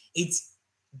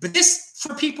but this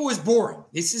for people is boring.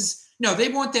 They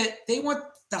want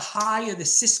the high of the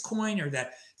Syscoin or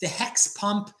the hex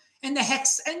pump and the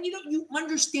hex. And you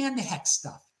understand the hex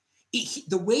stuff.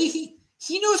 The way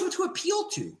he knows what to appeal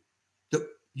to.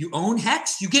 You own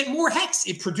hex, you get more hex.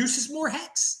 It produces more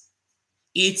hex.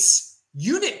 It's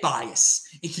unit bias.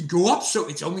 It can go up, so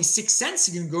it's only 6 cents.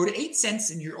 It can go to 8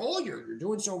 cents, and you're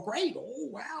doing so great. Oh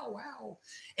wow!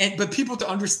 But people to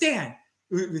understand,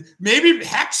 maybe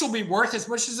hex will be worth as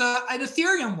much as an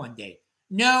Ethereum one day.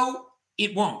 No,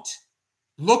 it won't.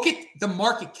 Look at the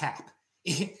market cap.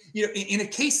 In a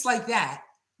case like that,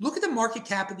 look at the market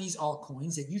cap of these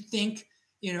altcoins that you think,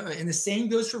 and the same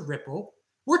goes for Ripple.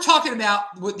 We're talking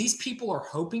about what these people are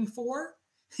hoping for.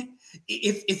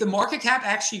 If the market cap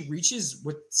actually reaches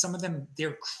what some of them,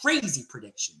 their crazy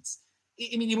predictions,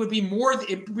 I mean, it would be more than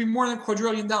 $250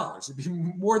 billion. It'd be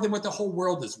more than what the whole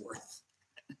world is worth.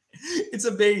 It's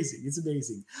amazing. It's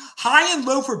amazing. High and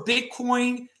low for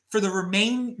Bitcoin for the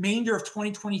remainder of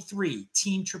 2023.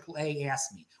 Team AAA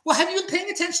asked me. Well, have you been paying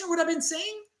attention to what I've been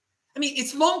saying? I mean,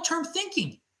 it's long-term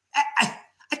thinking.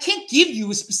 I can't give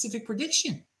you a specific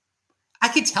prediction. I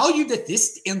can tell you that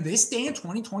this day in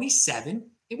 2027,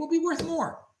 it will be worth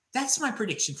more. That's my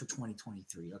prediction for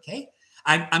 2023. Okay,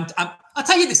 I'll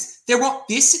tell you this.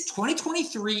 This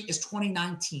 2023 is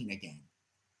 2019 again.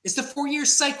 It's the 4-year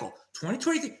cycle.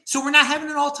 2023. So we're not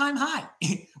having an all-time high.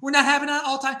 We're not having an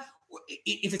all-time.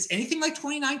 If it's anything like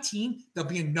 2019, there'll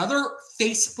be another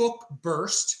Facebook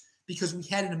burst because we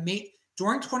had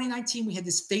during 2019 we had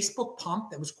this Facebook pump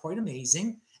that was quite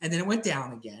amazing, and then it went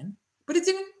down again. But it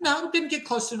didn't get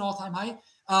close to an all-time high.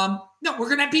 No, we're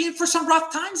going to be in for some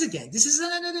rough times again. This is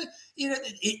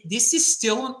this is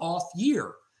still an off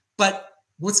year. But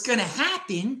what's going to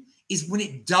happen is when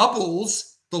it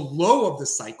doubles the low of the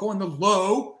cycle, and the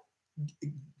low,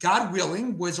 God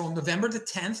willing, was on November the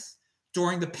 10th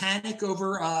during the panic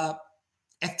over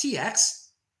FTX.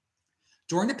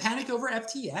 During the panic over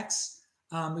FTX,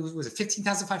 it was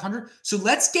 15,500. So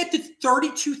let's get to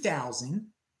 32,000.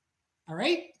 All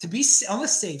right, to be on the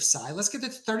safe side, let's get to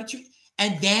 32,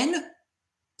 and then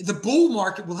the bull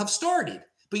market will have started,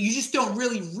 but you just don't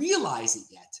really realize it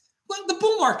yet. Well, the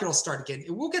bull market will start again.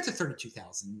 We'll get to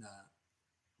 32,000.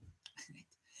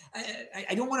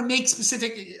 I don't want to make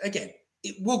specific. Again,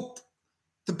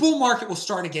 the bull market will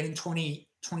start again in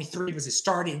 2023 because it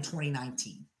started in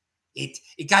 2019.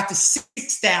 It got to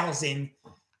 6,000.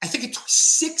 I think it took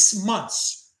 6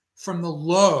 months from the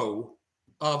low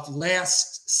of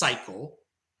last cycle,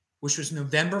 which was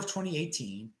November of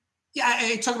 2018. Yeah,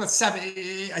 I talk about 7.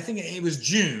 I think it was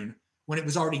June when it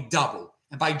was already double.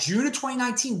 And by June of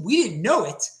 2019, we didn't know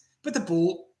it, but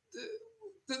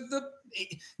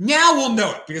now we'll know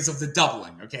it because of the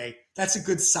doubling. Okay, that's a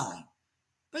good sign.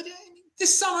 But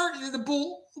this summer, the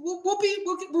bull we'll be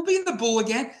in the bull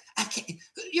again.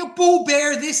 Bull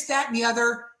bear this, that, and the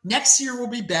other. Next year will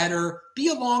be better. Be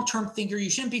a long-term thinker.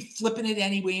 You shouldn't be flipping it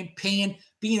anyway and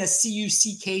being a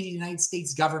CUCK to the United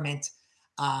States government.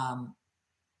 And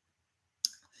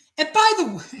by the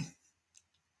way,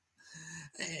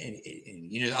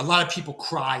 a lot of people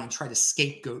cry and try to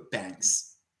scapegoat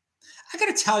banks. I got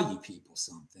to tell you people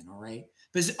something, all right?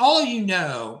 Because all of you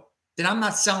know that I'm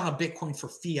not selling a Bitcoin for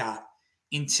fiat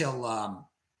until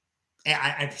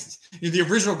the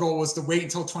original goal was to wait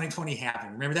until 2020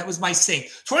 halving. Remember, that was my saying: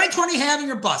 2020 halving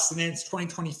or bust, and then it's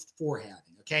 2024 halving.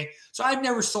 Okay, so I've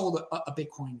never sold a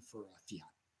Bitcoin for fiat,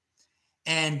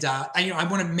 and I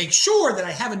want to make sure that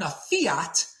I have enough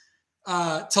fiat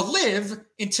to live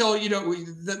until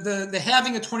the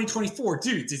halving of 2024.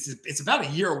 Dude, it's about a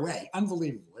year away.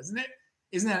 Unbelievable, isn't it?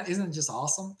 Isn't it just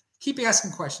awesome? Keep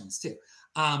asking questions too.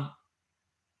 But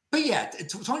yeah,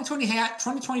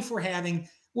 2024 halving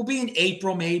will be in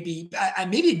April, maybe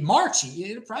maybe March.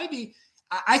 It'll probably be.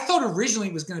 I thought originally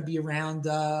it was going to be around,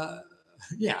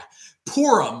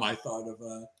 Purim. I thought of,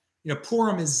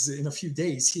 Purim is in a few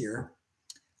days here,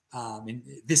 in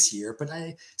this year. But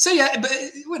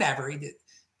whatever.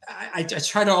 I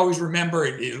try to always remember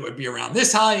it would be around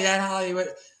this holiday, that holiday.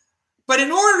 But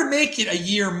in order to make it a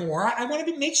year more, I want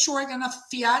to make sure I got enough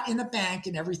fiat in the bank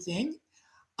and everything.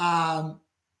 And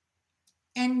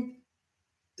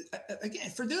again,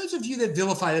 for those of you that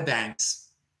vilify the banks,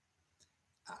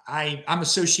 I'm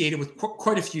associated with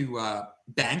quite a few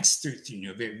banks through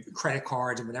credit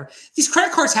cards and whatever. These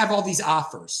credit cards have all these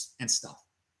offers and stuff.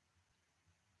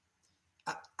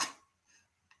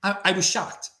 I was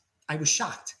shocked.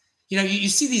 You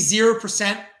see these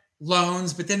 0%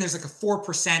 loans, but then there's like a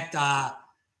 4%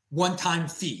 one-time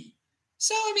fee.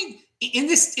 So I mean, in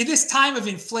this time of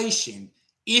inflation,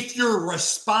 if you're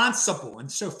responsible,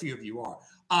 and so few of you are,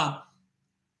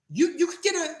 you could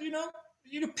get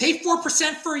pay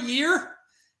 4% for a year.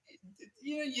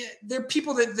 There are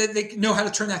people that they know how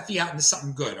to turn that fee out into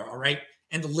something good, all right,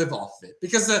 and to live off of it,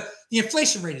 because the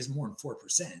inflation rate is more than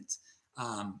 4%.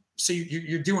 So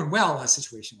you're doing well in a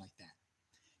situation like that.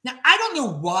 Now, I don't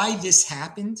know why this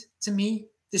happened to me,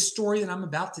 this story that I'm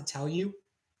about to tell you,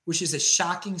 which is a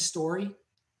shocking story.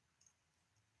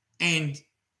 And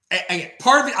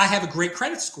part of it, I have a great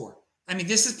credit score. I mean,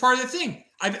 this is part of the thing.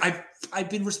 I've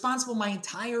been responsible my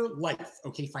entire life,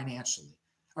 okay, financially.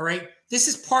 All right. This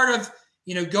is part of,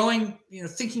 going,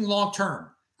 thinking long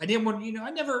term. I didn't want,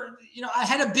 I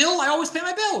had a bill. I always pay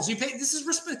my bills. You pay. This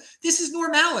is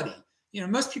normality.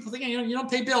 Most people think, you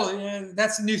don't pay bills.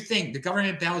 That's a new thing. The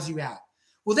government bails you out.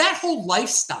 Well, that whole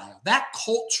lifestyle, that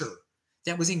culture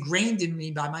that was ingrained in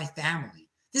me by my family,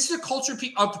 this is a culture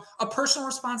of personal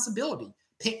responsibility.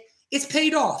 It's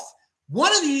paid off.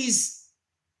 One of these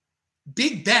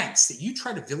big banks that you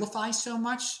try to vilify so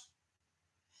much,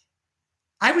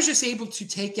 I was just able to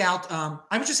take out,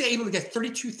 I was just able to get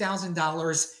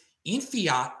 $32,000 in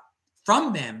fiat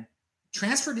from them,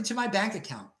 transferred into my bank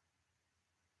account.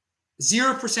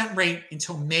 0% rate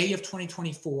until May of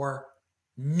 2024.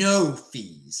 No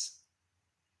fees.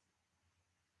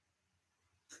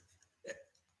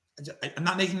 I'm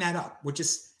not making that up,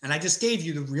 and I just gave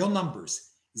you the real numbers.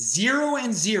 0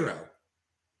 and 0.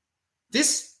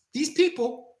 These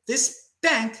people, this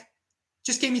bank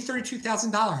just gave me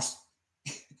 $32,000.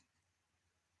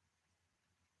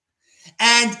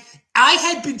 And I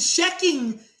had been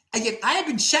checking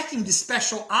the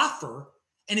special offer,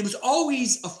 and it was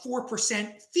always a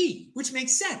 4% fee, which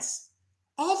makes sense.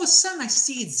 All of a sudden, I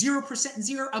see it's 0% and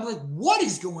 0. I'm like, what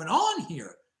is going on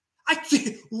here?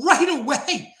 Right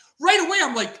away,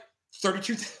 I'm like,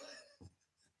 32.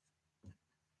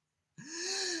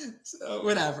 So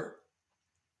whatever.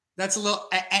 That's a little.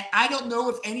 I don't know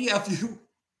if any of you.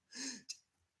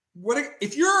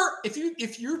 If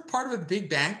you're part of a big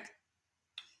bank,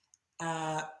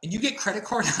 and you get credit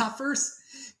card offers,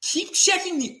 keep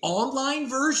checking the online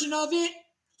version of it.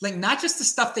 Like, not just the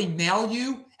stuff they mail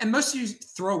you, and most of you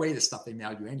throw away the stuff they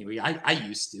mail you anyway. I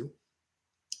used to.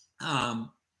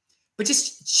 But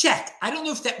just check. I don't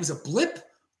know if that was a blip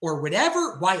or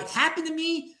whatever, why it happened to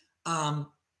me.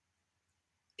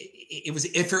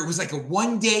 If it was like a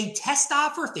one-day test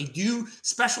offer, if they do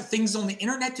special things on the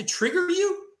internet to trigger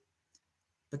you.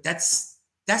 But that's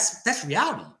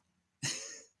reality.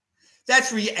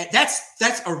 That's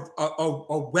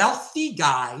a wealthy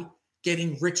guy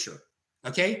getting richer.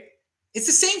 Okay, it's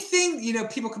the same thing.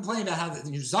 People complain about how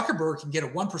Zuckerberg can get a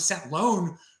 1%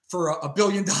 loan for $1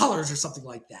 billion or something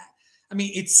like that. I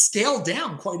mean, it's scaled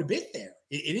down quite a bit there.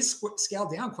 It is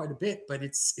scaled down quite a bit, but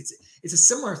it's a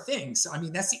similar thing. So I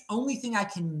mean, that's the only thing I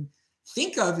can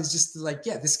think of is just like,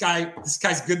 yeah, this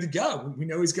guy's good to go. We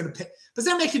know he's going to pay, but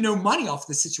they're making no money off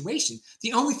the situation.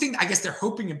 The only thing I guess they're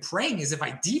hoping and praying is if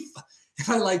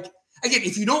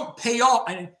you don't pay off.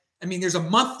 I mean, there's a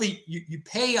monthly, you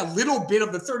pay a little bit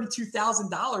of the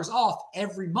 $32,000 off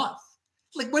every month.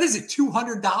 Like, what is it,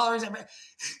 $200?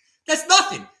 That's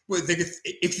nothing. Well,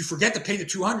 if you forget to pay the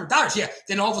 $200, yeah,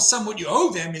 then all of a sudden what you owe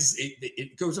them is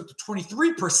it goes up to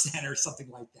 23% or something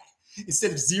like that instead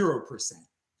of 0%.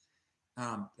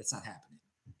 That's not happening.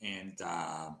 And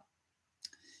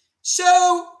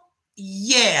so,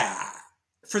 yeah,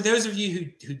 for those of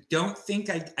you who don't think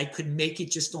I could make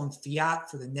it just on fiat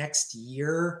for the next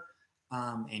year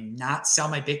and not sell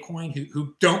my Bitcoin,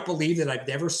 who don't believe that I've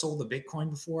never sold a Bitcoin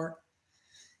before,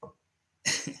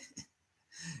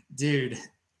 dude,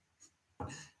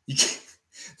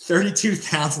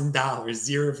 $32,000,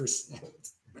 0%.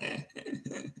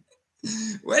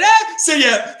 What? So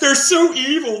yeah, they're so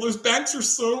evil. Those banks are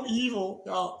so evil.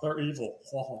 Oh, they're evil.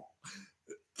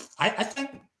 I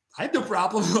think I have no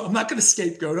problem. I'm not going to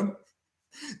scapegoat them.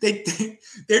 They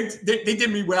did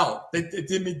me well. They're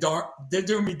doing me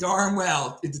darn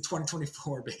well into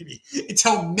 2024, baby,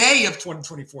 until May of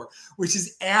 2024, which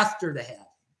is after the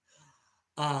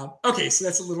half. Okay, so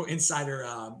that's a little insider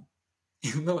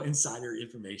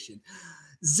information.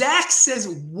 Zach says,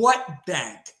 "What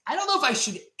bank?" I don't know if I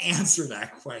should answer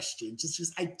that question, just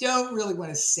because I don't really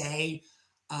want to say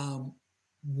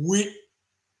which.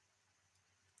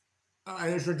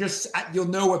 You'll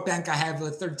know what bank I have.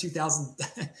 32,000.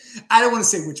 I don't want to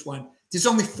say which one. There's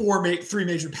only three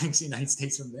major banks in the United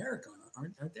States of America,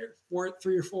 aren't there?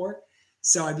 Three or four.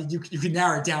 So I mean, you can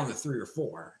narrow it down to 3 or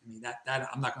 4. I mean, that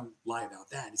I'm not going to lie about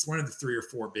that. It's one of the 3 or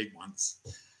 4 big ones.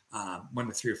 One of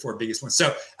the 3 or 4 biggest ones.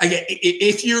 So again,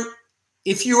 if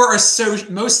you are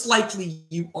most likely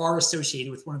you are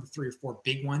associated with one of the 3 or 4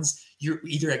 big ones. You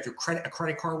either have a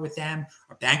credit card with them,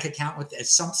 or bank account with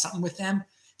something with them.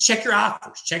 Check your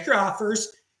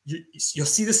offers. You'll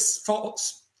see this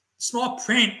small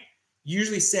print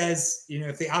usually says,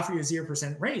 if they offer you a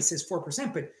 0% rate, it says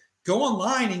 4%, but go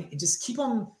online and just keep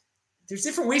on. There's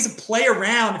different ways to play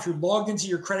around. If you're logged into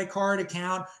your credit card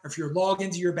account, or if you're logged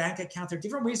into your bank account, there are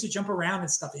different ways to jump around and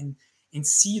stuff and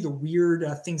see the weird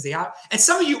things they have. And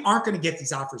some of you aren't going to get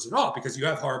these offers at all because you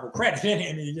have horrible credit.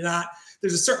 I mean, you're not,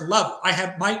 there's a certain level. I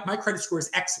have my credit score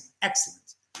is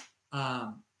excellent.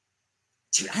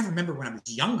 Dude, I remember when I was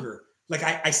younger, like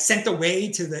I sent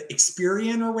away to the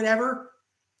Experian or whatever.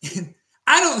 And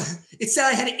it said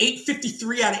I had an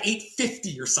 853 out of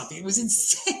 850 or something. It was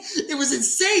insane. It was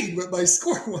insane what my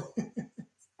score was.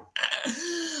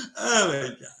 Oh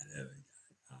my God.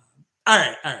 All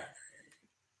right.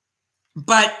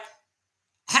 But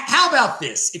how about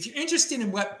this? If you're interested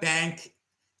in what bank,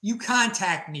 you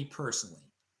contact me personally.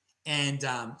 And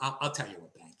I'll tell you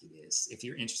what bank it is. If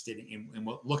you're interested in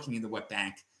looking into what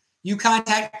bank, you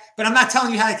contact, but I'm not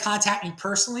telling you how to contact me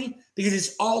personally because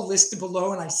it's all listed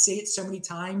below and I say it so many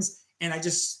times and I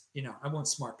just, I want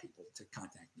smart people to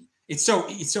contact me. It's so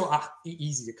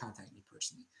easy to contact me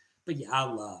personally. But yeah,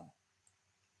 I'll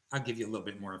give you a little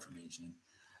bit more information.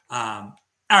 All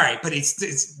right, but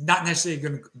it's not necessarily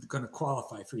going to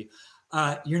qualify for you.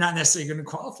 You're not necessarily going to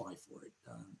qualify for it.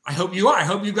 I hope you are. I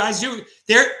hope you guys do.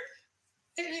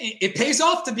 It pays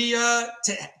off to be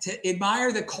to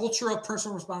admire the culture of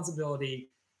personal responsibility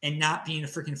and not being a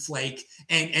freaking flake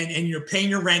and you're paying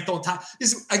your rent all the time.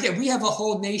 Again, we have a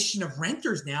whole nation of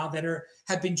renters now that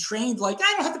have been trained like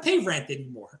I don't have to pay rent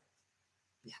anymore.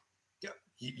 Yeah,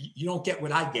 you don't get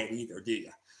what I get either, do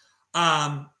you?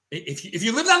 If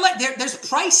you live that life, there's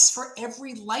price for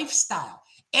every lifestyle.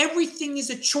 Everything is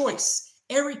a choice.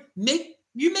 You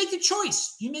make a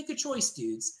choice. You make a choice,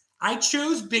 dudes. I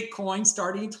chose Bitcoin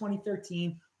starting in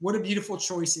 2013. What a beautiful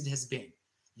choice it has been.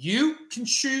 You can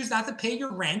choose not to pay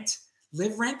your rent,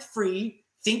 live rent-free,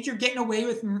 think you're getting away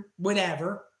with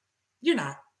whatever. You're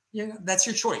not. That's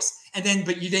your choice. And then,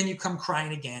 you come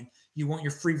crying again. You want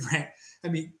your free rent. I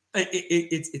mean,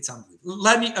 it's unbelievable.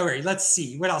 All right, let's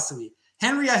see. What else do we?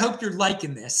 Henry, I hope you're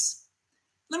liking this.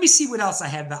 Let me see what else I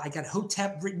have. I got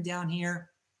Hotep written down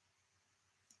here.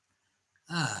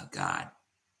 Oh, God.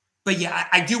 But yeah,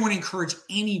 I do want to encourage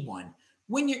anyone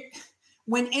when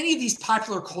any of these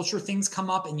popular culture things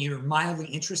come up and you're mildly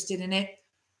interested in it,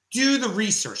 do the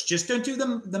research. Just don't do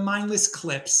the mindless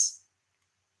clips.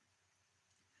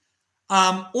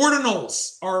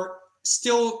 Ordinals are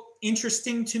still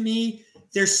interesting to me.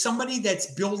 There's somebody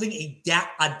that's building a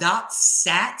dot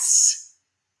sats.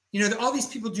 All these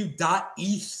people do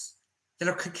 .eth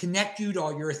that'll connect you to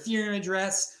all your Ethereum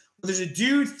address. There's a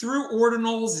dude through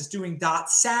Ordinals is doing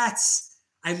 .sats.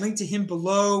 I linked to him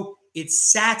below.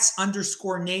 It's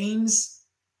sats_names.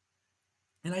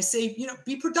 And I say,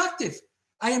 be productive.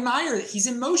 I admire that he's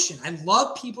in motion. I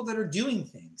love people that are doing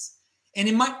things. And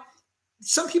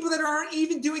some people that aren't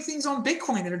even doing things on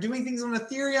Bitcoin, that are doing things on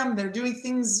Ethereum, that are doing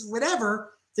things,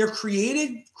 whatever. They're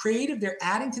creative. They're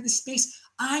adding to the space.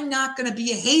 I'm not going to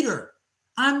be a hater.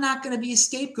 I'm not going to be a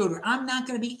scapegoater. I'm not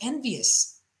going to be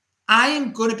envious. I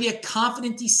am going to be a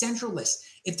confident decentralist.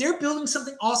 If they're building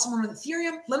something awesome on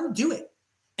Ethereum, let them do it.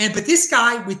 But this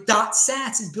guy with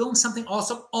 .sats is building something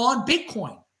awesome on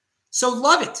Bitcoin. So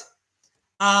love it.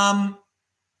 All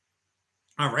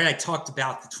right, I talked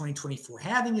about the 2024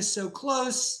 halving is so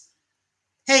close.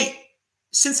 Hey,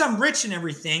 since I'm rich and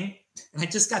everything, and I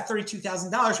just got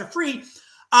 $32,000 for free,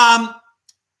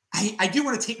 I do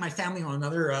want to take my family on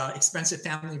another expensive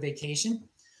family vacation.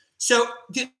 So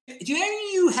do any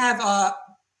of you have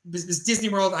This Disney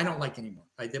World, I don't like anymore.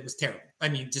 It was terrible. I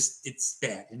mean, just it's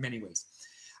bad in many ways.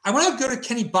 I want to go to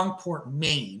Kennebunkport,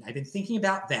 Maine. I've been thinking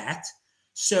about that.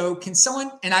 So can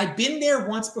someone, and I've been there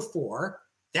once before.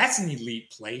 That's an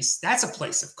elite place. That's a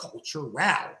place of culture.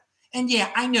 Wow. And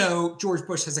yeah, I know George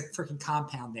Bush has a freaking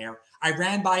compound there. I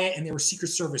ran by it and there were Secret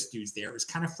Service dudes there. It was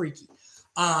kind of freaky.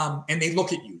 And they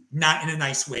look at you, not in a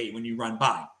nice way when you run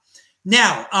by.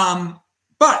 Now,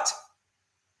 but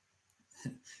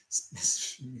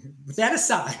with that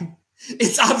aside,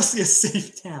 it's obviously a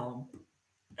safe town.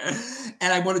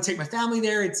 And I want to take my family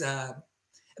there. It's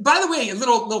by the way, a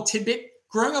little tidbit.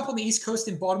 Growing up on the East Coast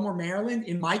in Baltimore, Maryland,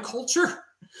 in my culture,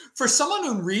 for some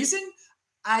unknown reason,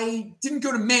 I didn't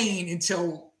go to Maine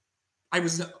until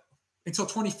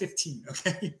 2015.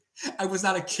 Okay, I was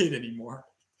not a kid anymore,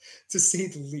 to say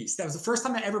the least. That was the first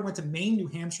time I ever went to Maine, New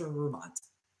Hampshire, and Vermont.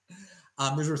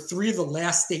 Those were three of the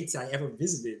last states I ever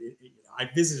visited. I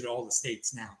visited all the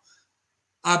states now.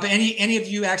 But any of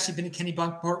you actually been to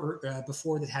Kennebunkport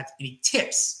before that have any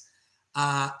tips?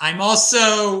 I'm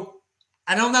also,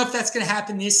 I don't know if that's going to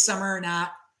happen this summer or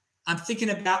not. I'm thinking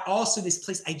about also this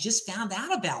place I just found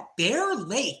out about, Bear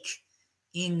Lake,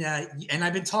 and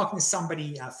I've been talking to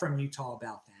somebody from Utah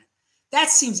about that. That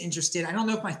seems interesting. I don't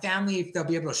know if my family, if they'll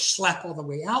be able to schlep all the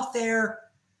way out there.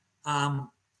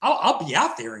 I'll be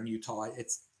out there in Utah.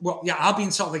 I'll be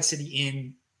in Salt Lake City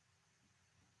in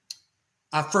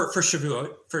for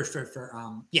Shavuot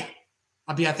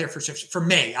I'll be out there for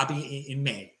May. I'll be in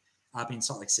May. I'll be in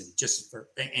Salt Lake City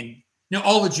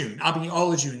all of June. I'll be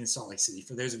all of June in Salt Lake City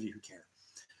for those of you who care.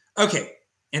 Okay,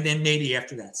 and then maybe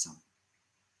after that some.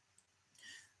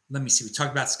 Let me see. We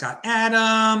talked about Scott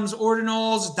Adams,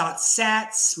 ordinals,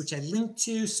 .sats, which I linked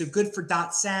to. So good for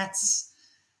 .sats.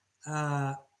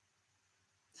 Altcoin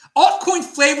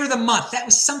flavor of the month. That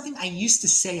was something I used to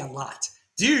say a lot.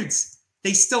 Dudes,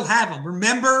 they still have them.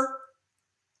 Remember?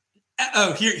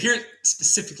 Here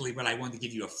specifically what I wanted to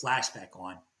give you a flashback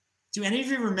on. Do any of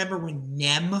you remember when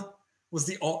NEM was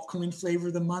the altcoin flavor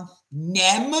of the month?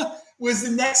 NEM was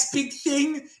the next big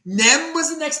thing. NEM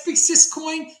was the next big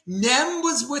Syscoin. NEM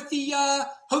was what the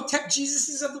Hotep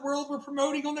Jesuses of the world were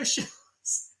promoting on their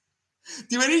shows.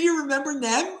 Do any of you remember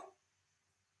NEM?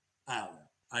 I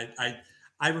don't know.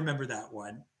 I remember that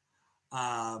one.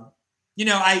 I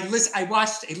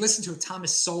listened to a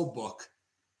Thomas Sowell book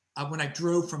when I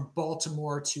drove from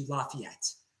Baltimore to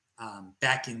Lafayette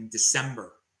back in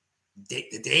December.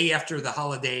 The day after the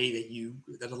holiday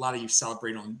that a lot of you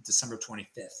celebrate on December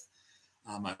 25th.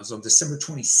 I was on December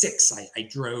 26th. I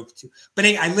drove to, but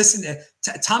I listened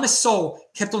to Thomas Sowell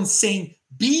kept on saying,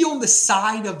 be on the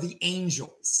side of the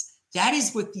angels. That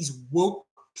is what these woke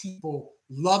people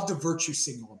love to virtue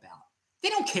signal about. They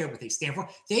don't care what they stand for.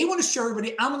 They want to show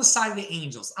everybody, I'm on the side of the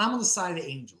angels. I'm on the side of the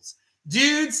angels.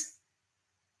 Dudes,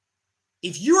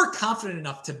 if you are confident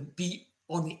enough to be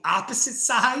on the opposite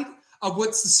side of what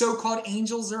the so-called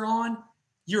angels are on,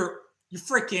 you're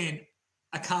freaking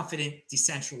a confident,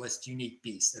 decentralist, unique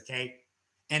beast, okay?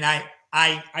 And I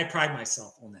pride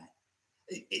myself on that.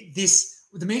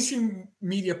 The mainstream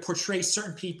media portrays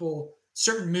certain people,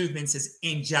 certain movements as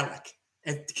angelic,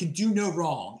 and can do no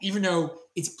wrong, even though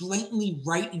it's blatantly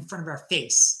right in front of our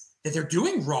face that they're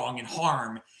doing wrong and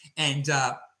harm and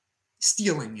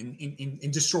stealing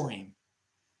and destroying.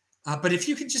 But if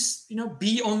you could just,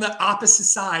 be on the opposite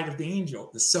side of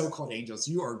the so-called angels,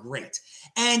 you are great.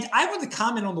 And I want to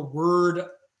comment on the word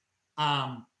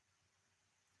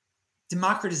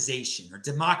democratization or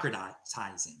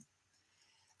democratizing.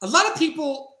 A lot of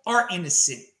people are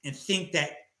innocent and think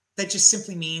that just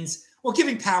simply means,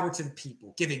 giving power to the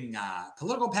people, giving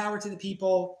political power to the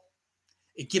people,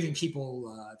 giving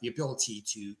people the ability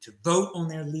to vote on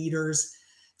their leaders.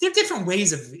 There are different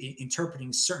ways of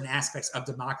interpreting certain aspects of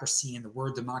democracy and the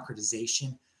word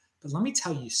democratization. But let me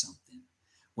tell you something.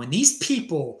 When these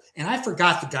people, and I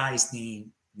forgot the guy's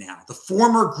name now, the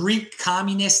former Greek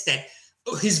communist that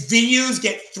his videos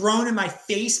get thrown in my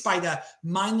face by the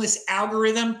mindless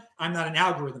algorithm. I'm not an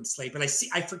algorithm slave, but I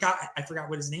forgot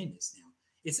what his name is now.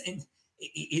 It's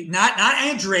not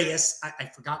Andreas. I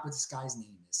forgot what this guy's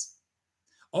name is.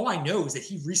 All I know is that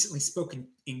he recently spoke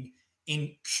in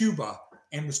Cuba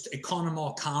and was calling them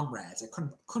all comrades. I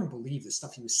couldn't believe the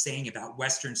stuff he was saying about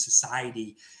Western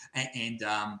society and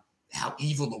how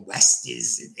evil the West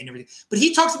is and everything. But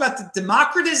he talks about the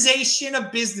democratization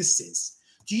of businesses.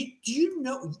 Do you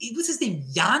know, what's his name?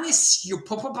 Yanis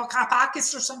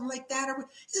Yopopopakakis or something like that?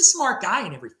 He's a smart guy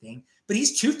and everything, but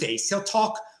he's two-faced. He'll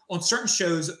talk on certain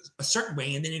shows a certain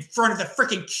way, and then in front of the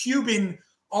freaking Cuban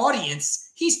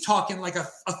audience, he's talking like a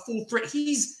full threat.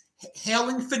 He's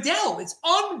hailing Fidel. It's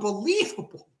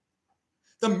unbelievable.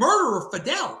 the murderer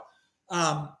Fidel.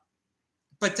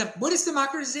 But what is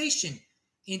democratization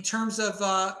in terms of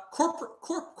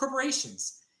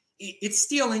corporations? It's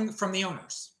stealing from the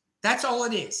owners. That's all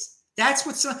it is. That's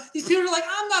what these people are like.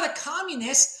 I'm not a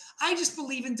communist. I just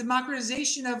believe in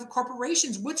democratization of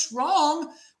corporations. What's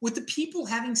wrong with the people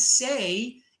having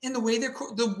say in the way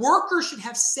the workers should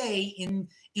have say in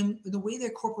the way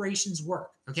their corporations work?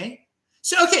 Okay.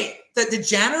 So, the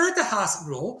janitor at the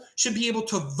hospital should be able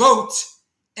to vote.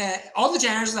 All the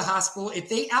janitors at the hospital, if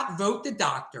they outvote the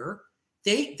doctor,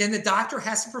 then the doctor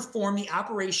has to perform the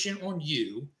operation on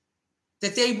you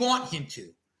that they want him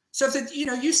to. So if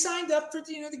you signed up for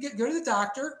to go to the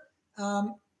doctor,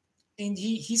 and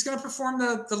he's going to perform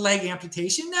the leg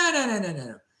amputation.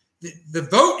 No. The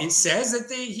vote, it says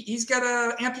that he's got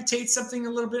to amputate something a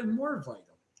little bit more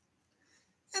vital,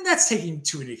 and that's taken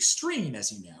to an extreme,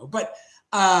 as you know. But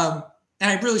and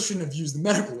I really shouldn't have used the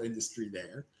medical industry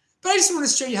there. But I just want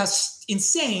to show you how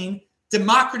insane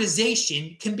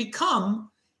democratization can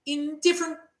become in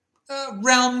different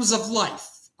realms of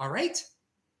life. All right.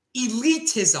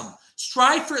 Elitism.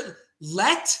 Strive for,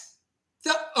 let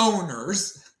the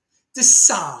owners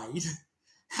decide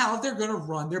how they're going to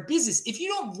run their business. If you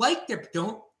don't like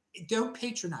don't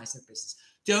patronize their business.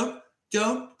 Don't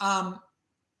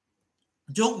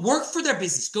work for their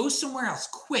business. Go somewhere else.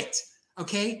 Quit.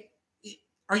 Okay.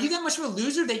 Are you that much of a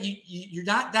loser that you're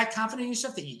not that confident in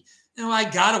yourself that I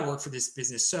got to work for this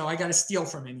business, so I got to steal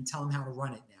from him and tell him how to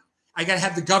run it now? I got to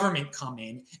have the government come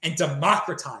in and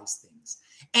democratize things.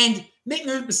 And make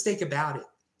no mistake about it,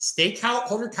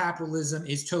 stakeholder capitalism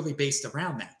is totally based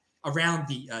around that, around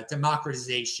the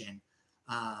democratization.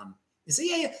 So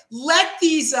let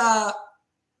these,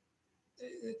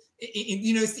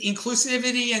 it's the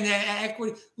inclusivity and the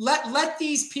equity. Let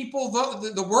these people vote.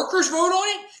 The workers vote on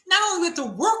it. Not only let the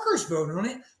workers vote on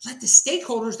it, let the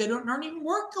stakeholders that aren't even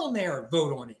work on there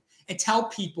vote on it and tell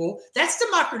people. That's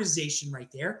democratization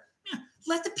right there.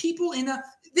 Let the people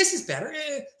this is better.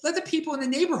 Let the people in the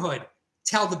neighborhood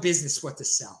tell the business what to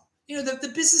sell.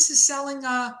 The business is selling,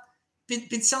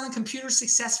 been selling computers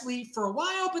successfully for a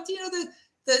while, but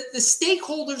the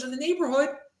stakeholders in the neighborhood,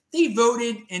 they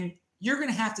voted, and you're going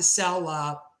to have to sell.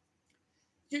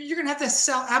 You're going to have to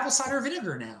sell apple cider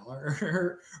vinegar now,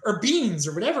 or beans,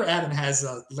 or whatever Adam has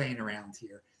laying around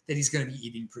here that he's going to be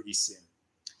eating pretty soon.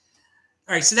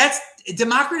 All right, so that's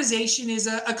democratization is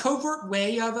a covert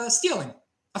way of stealing,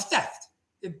 of theft.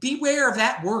 Beware of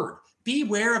that word.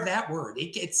 Beware of that word.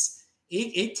 It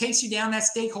takes you down that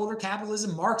stakeholder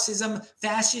capitalism, Marxism,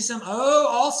 fascism,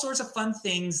 all sorts of fun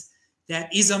things,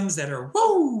 that isms that are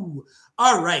woo.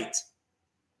 All right.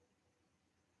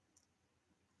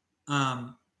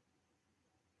 All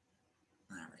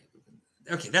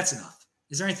right. Okay, that's enough.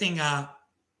 Is there anything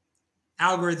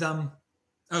algorithm?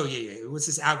 Oh, yeah. What's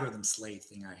this algorithm slave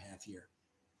thing I have here?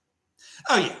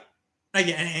 Oh, yeah.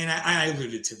 Again, and I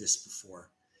alluded to this before.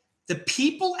 The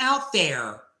people out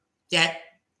there that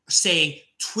say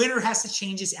Twitter has to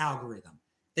change its algorithm,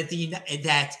 that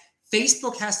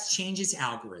Facebook has to change its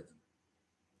algorithm,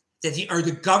 that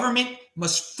the government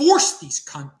must force these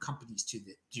companies to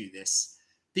do this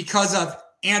because of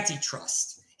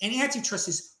antitrust. And antitrust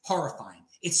is horrifying.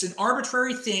 It's an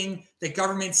arbitrary thing that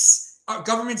governments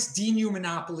deem you a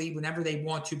monopoly whenever they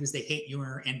want to because they hate you and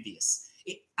are envious.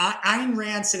 Ayn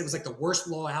Rand said it was like the worst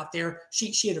law out there.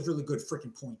 She had a really good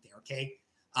freaking point there. Okay,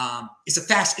 it's a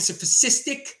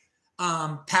fascistic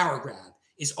power grab.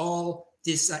 Is all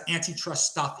this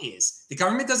antitrust stuff is. The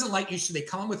government doesn't like you, so they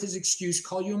come up with this excuse,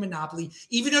 call you a monopoly,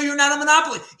 even though you're not a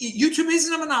monopoly. YouTube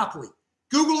isn't a monopoly.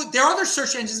 Google, there are other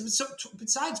search engines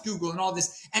besides Google and all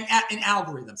this and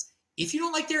algorithms. If you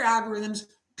don't like their algorithms,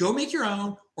 go make your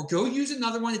own or go use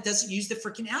another one that doesn't use the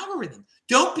freaking algorithm.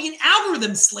 Don't be an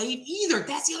algorithm slave either.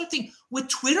 That's the other thing. With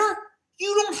Twitter,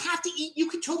 you don't have to eat. You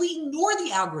can totally ignore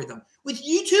the algorithm. With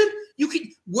YouTube,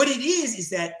 what it is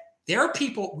that there are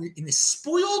people in this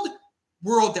spoiled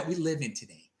world that we live in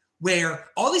today where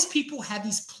all these people have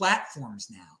these platforms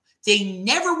now. They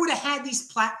never would have had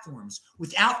these platforms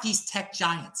without these tech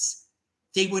giants.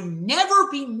 They would never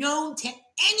be known to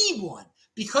anyone.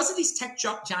 Because of these tech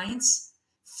giants,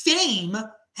 fame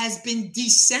has been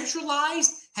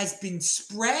decentralized, has been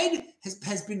spread,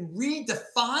 has been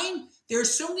redefined. There are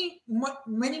so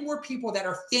many more people that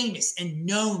are famous and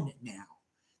known now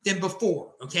than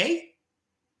before, okay?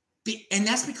 And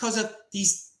that's because of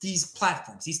these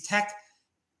platforms, these tech.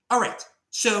 All right,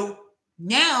 so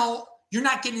now you're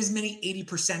not getting as many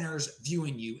 80%ers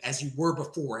viewing you as you were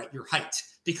before at your height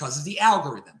because of the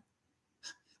algorithm.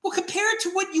 Well, compare it to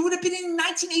what you would have been in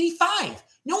 1985.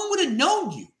 No one would have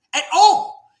known you at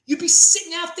all. You'd be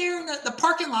sitting out there in the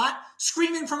parking lot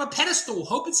screaming from a pedestal,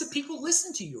 hoping some people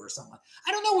listen to you or something.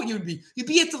 I don't know what you would be. You'd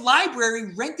be at the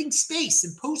library renting space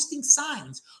and posting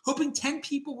signs, hoping 10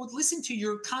 people would listen to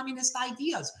your communist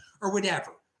ideas or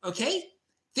whatever. Okay?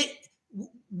 Again,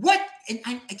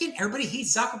 everybody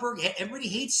hates Zuckerberg. Everybody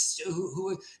hates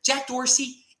Jack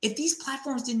Dorsey. If these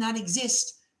platforms did not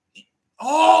exist,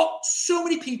 so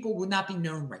many people would not be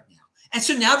known right now. And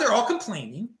so now they're all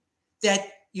complaining that,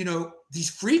 these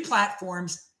free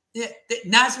platforms,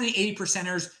 not as many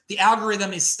 80%ers, the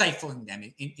algorithm is stifling them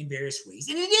in various ways.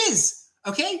 And it is,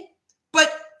 okay? But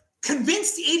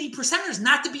convince the 80%ers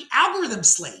not to be algorithm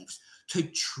slaves, to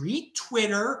treat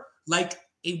Twitter like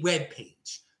a web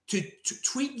page, to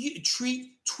treat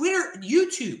Twitter,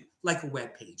 YouTube like a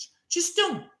web page. Just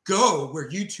don't go where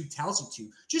YouTube tells you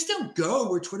to. Just don't go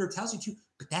where Twitter tells you to.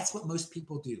 But that's what most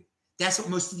people do. That's what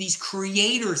most of these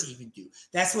creators even do.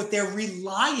 That's what they're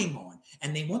relying on.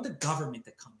 And they want the government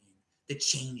to come in, to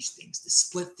change things, to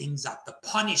split things up, to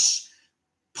punish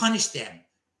them,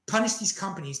 punish these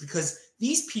companies, because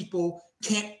these people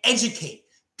can't educate,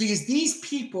 because these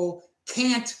people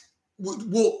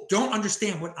don't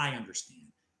understand what I understand.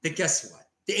 But guess what?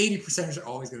 The 80%ers are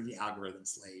always going to be algorithm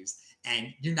slaves. And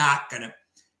you're not going to,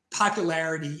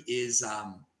 popularity is,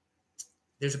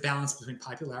 there's a balance between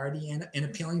popularity and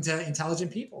appealing to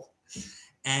intelligent people.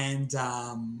 And,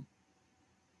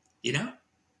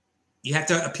 you have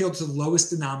to appeal to the lowest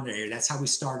denominator. That's how we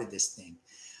started this thing.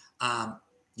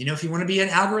 If you want to be an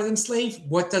algorithm slave,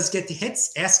 what does get the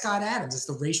hits? Ask Scott Adams. It's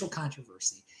the racial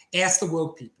controversy. Ask the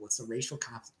woke people. It's the racial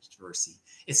controversy.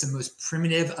 It's the most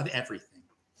primitive of everything.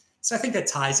 So I think that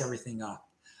ties everything up.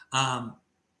 And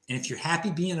if you're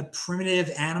happy being a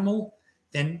primitive animal,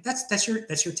 then that's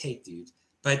your take, dude.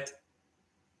 But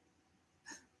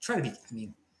try to be,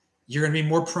 you're going to be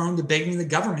more prone to begging the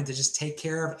government to just take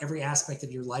care of every aspect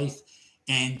of your life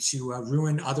and to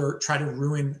try to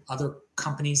ruin other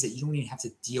companies that you don't even have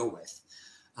to deal with.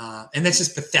 And that's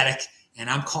just pathetic. And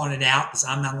I'm calling it out because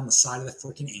I'm not on the side of the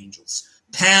freaking angels.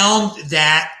 Pound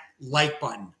that like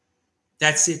button.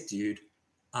 That's it, dude.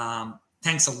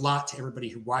 Thanks a lot to everybody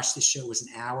who watched this show. It was an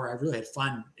hour. I really had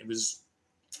fun.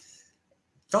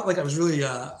 Felt like I was really,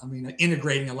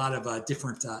 integrating a lot of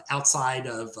different outside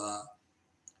of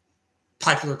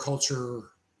popular culture,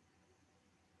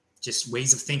 just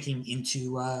ways of thinking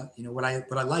into what I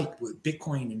like with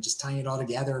Bitcoin and just tying it all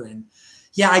together. And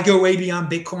yeah, I go way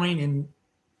beyond Bitcoin, and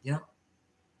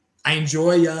I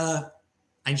enjoy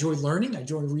learning, I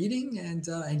enjoy reading, and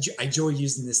I enjoy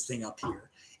using this thing up here.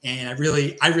 And I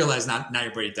realize not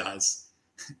everybody does.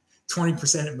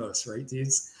 20% at most, right,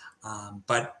 dudes?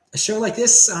 But a show like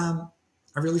this, I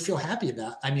really feel happy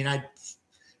about.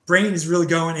 Brain is really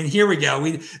going, and here we go.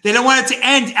 They don't want it to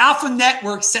end. Alpha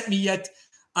Network sent me at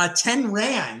 10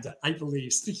 Rand, I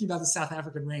believe, speaking about the South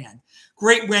African Rand.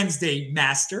 Great Wednesday,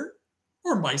 Master,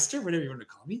 or Meister, whatever you want to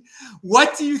call me.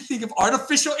 What do you think of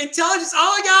artificial intelligence?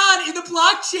 Oh my God, in the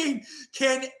blockchain.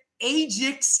 Can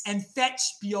Agix and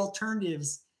Fetch be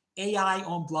alternatives? AI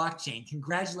on blockchain.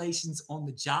 Congratulations on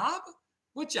the job.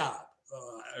 What job?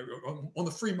 On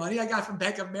the free money I got from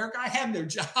Bank of America. I have no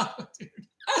job, dude.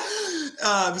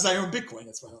 Because I own Bitcoin.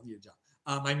 That's why I don't need a job.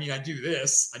 I do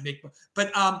this.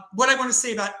 But what I want to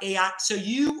say about AI. So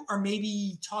you are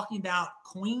maybe talking about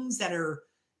coins that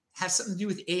have something to do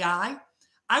with AI.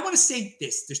 I want to say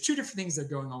this. There's two different things that are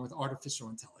going on with artificial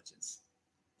intelligence.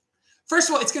 First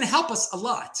of all, it's going to help us a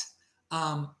lot.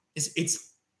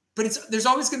 There's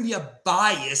always going to be a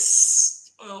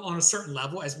bias on a certain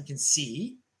level, as we can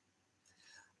see.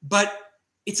 But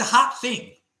it's a hot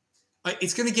thing.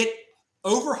 It's going to get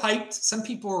overhyped. Some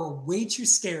people are way too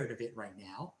scared of it right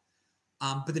now.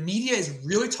 But the media is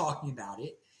really talking about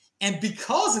it. And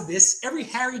because of this, every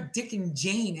Harry, Dick, and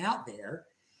Jane out there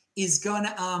is going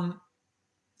to,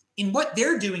 in what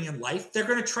they're doing in life, they're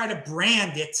going to try to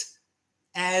brand it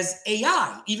as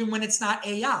AI, even when it's not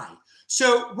AI.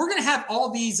 So we're going to have all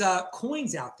these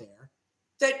coins out there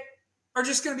that are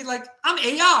just going to be like, I'm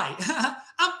AI.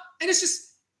 And it's just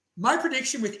my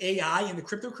prediction with AI in the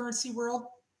cryptocurrency world.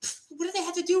 What do they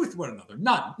have to do with one another?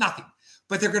 Nothing.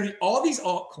 But they're going to be all these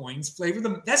altcoins,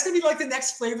 that's going to be like the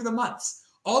next flavor of the months.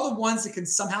 All the ones that can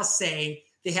somehow say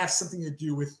they have something to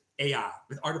do with AI,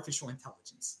 with artificial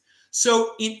intelligence.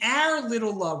 So in our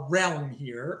little realm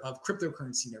here of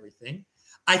cryptocurrency and everything,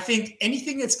 I think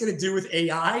anything that's going to do with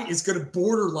AI is going to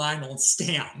borderline on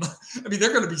scam.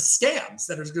 They're going to be scams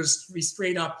that are going to be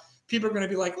straight up. People are going to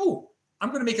be like, oh, I'm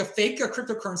going to make a fake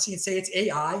cryptocurrency and say it's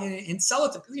AI and sell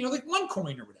it to, like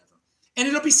OneCoin or whatever. And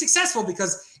it'll be successful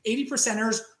because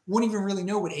 80%ers won't even really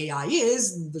know what AI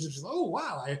is. And they're just, oh,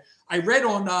 wow, I read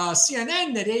on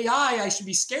CNN that AI, I should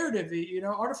be scared of it. You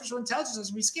know, artificial intelligence, I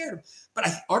should be scared of. But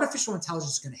artificial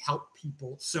intelligence is going to help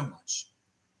people so much.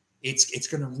 It's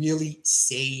going to really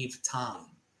save time.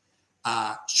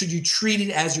 Should you treat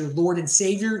it as your Lord and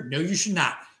Savior? No, you should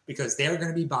not, because there are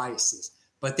going to be biases.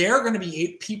 But there are going to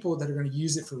be people that are going to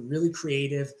use it for really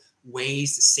creative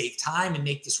ways to save time and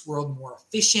make this world more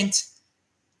efficient.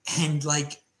 And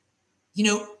like, you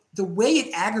know, the way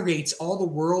it aggregates all the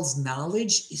world's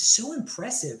knowledge is so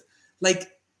impressive.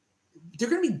 Like, there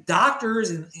are going to be doctors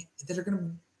and that are going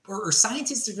to, or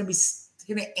scientists that are going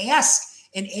to ask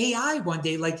an AI one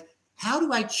day, like, how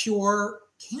do I cure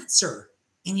cancer?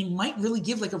 And you might really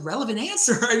give like a relevant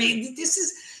answer. I mean, this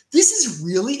is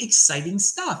really exciting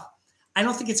stuff. I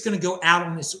don't think it's going to go out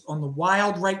on the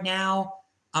wild right now.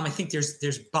 I think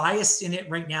there's bias in it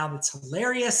right now that's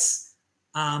hilarious.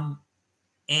 And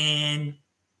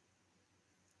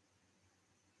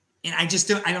I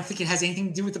don't think it has anything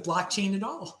to do with the blockchain at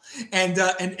all and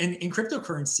in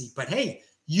cryptocurrency. But hey,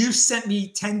 you sent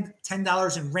me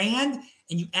 $10 in Rand,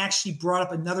 and you actually brought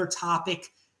up another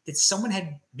topic that someone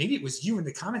had, maybe it was you in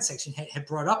the comment section, had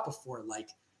brought up before, like,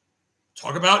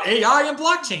 talk about AI and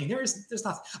blockchain. There's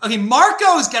nothing. Okay,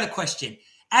 Marco's got a question.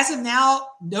 As of now,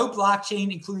 no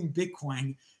blockchain, including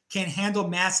Bitcoin, can handle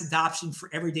mass adoption for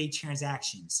everyday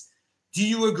transactions. Do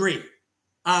you agree?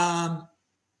 No,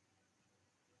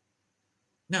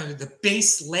 the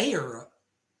base layer,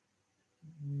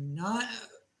 not.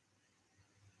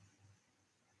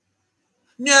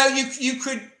 No, you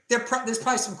could. There's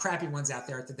probably some crappy ones out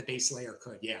there that the base layer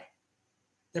could. Yeah,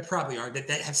 there probably are that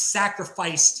have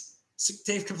sacrificed.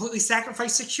 They've completely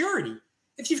sacrificed security.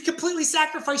 If you've completely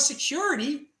sacrificed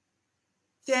security,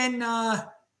 then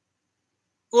that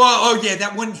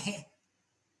wouldn't.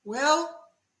 Well,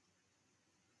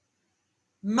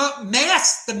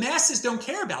 the masses don't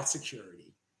care about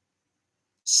security.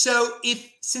 So with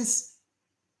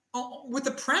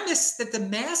the premise that the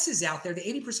masses out there, the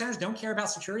 80%ers don't care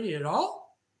about security at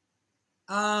all,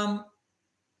 there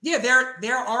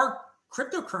are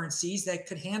cryptocurrencies that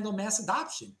could handle mass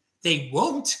adoption. They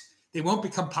won't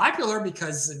become popular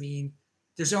because, I mean,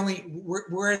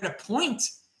 we're at a point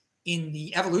in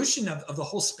the evolution of the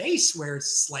whole space where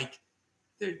it's like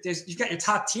you've got your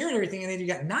top tier and everything, and then you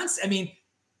got nonsense. I mean,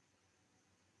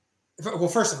 well,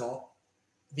 first of all,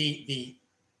 the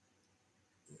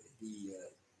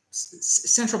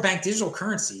central bank digital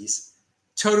currencies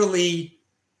totally,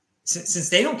 since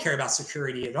they don't care about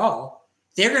security at all,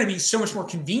 they're going to be so much more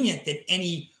convenient than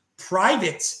any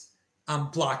private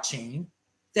blockchain.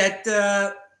 That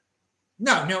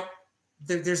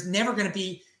there's never going to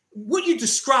be what you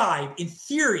describe in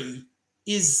theory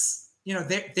is, you know,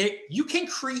 you can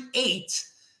create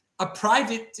a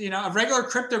private, you know, a regular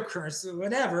cryptocurrency or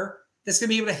whatever that's going to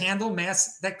be able to handle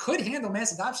mass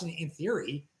adoption in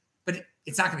theory, but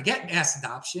it's not going to get mass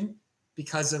adoption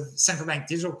because of central bank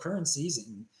digital currencies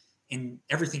and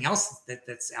everything else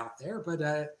that's out there.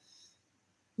 But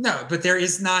no, but there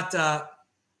is not.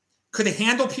 Could it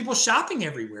handle people shopping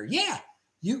everywhere? Yeah,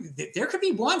 there could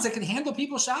be ones that can handle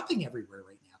people shopping everywhere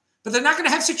right now, but they're not going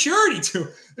to have security too.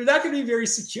 They're not going to be very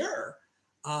secure.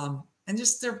 And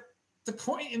just the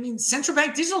point. I mean, central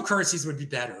bank digital currencies would be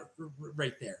better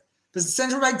right there, because the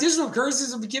central bank digital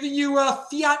currencies will be giving you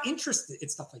fiat interest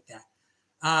and stuff like that.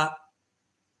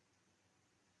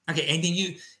 Okay, and then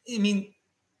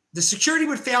the security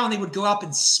would fail and they would go up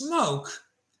in smoke.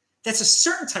 That's a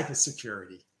certain type of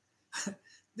security.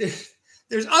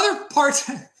 There's other parts.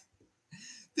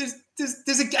 There's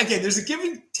a give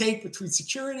and take between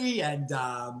security and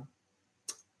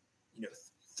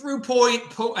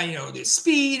throughput, the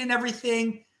speed and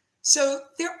everything. So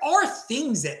there are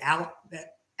things that out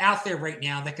there right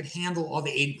now that could handle all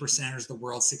the 80%ers of the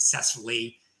world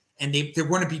successfully, and there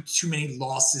wouldn't be too many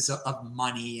losses of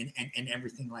money and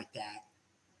everything like that.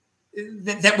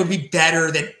 That would be better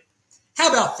than. How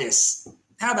about this?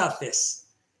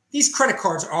 These credit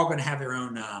cards are all going to have their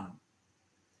own.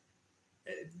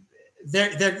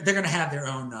 They're going to have their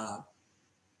own.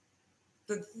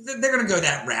 They're going to go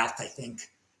that route, I think.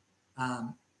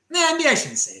 Maybe I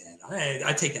shouldn't say that.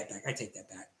 I take that back.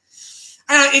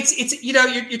 It's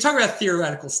you're talking about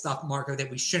theoretical stuff, Marco,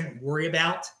 that we shouldn't worry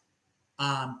about,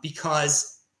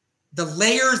 because the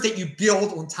layers that you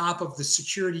build on top of the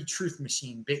security truth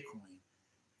machine, Bitcoin,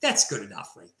 that's good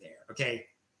enough right there. Okay.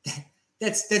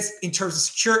 That's in terms of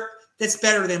secure, that's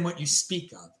better than what you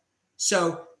speak of.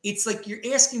 So it's like you're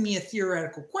asking me a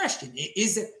theoretical question.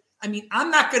 Is it, I mean, I'm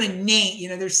not going to name,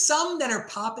 there's some that are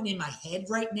popping in my head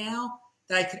right now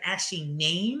that I could actually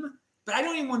name But I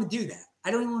don't even want to do that.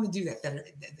 I don't even want to do that. That are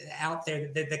out there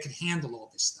that can handle all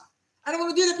this stuff. I don't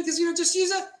want to do that because just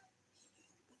use a.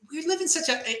 We live in such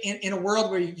in a world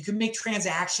where you can make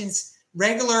transactions,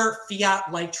 regular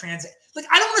fiat like transact. Like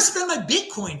I don't want to spend my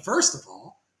Bitcoin first of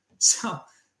all. So,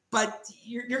 but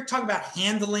you're talking about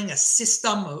handling a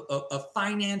system of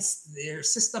finance, their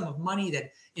system of money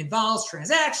that involves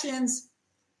transactions,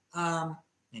 and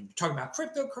you're talking about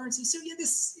cryptocurrency. So yeah,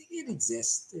 it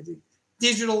exists,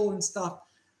 digital and stuff.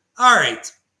 All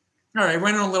right. I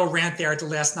went on a little rant there at the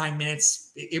last 9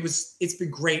 minutes. It's been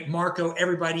great, Marco.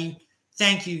 Everybody,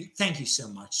 thank you so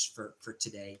much for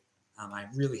today. I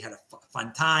really had a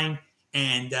fun time,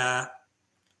 and I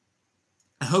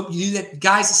hope you that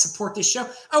guys that support this show.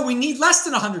 Oh, we need less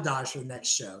than $100 for the next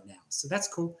show now, so that's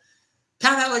cool.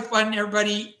 Pound that like button,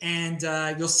 everybody, and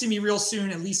you'll see me real soon,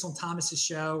 at least on Thomas's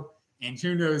show, and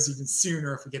who knows, even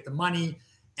sooner if we get the money.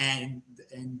 And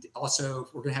also,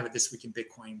 we're going to have it This Week in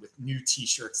Bitcoin with new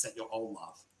T-shirts that you'll all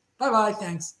love. Bye-bye.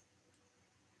 Thanks.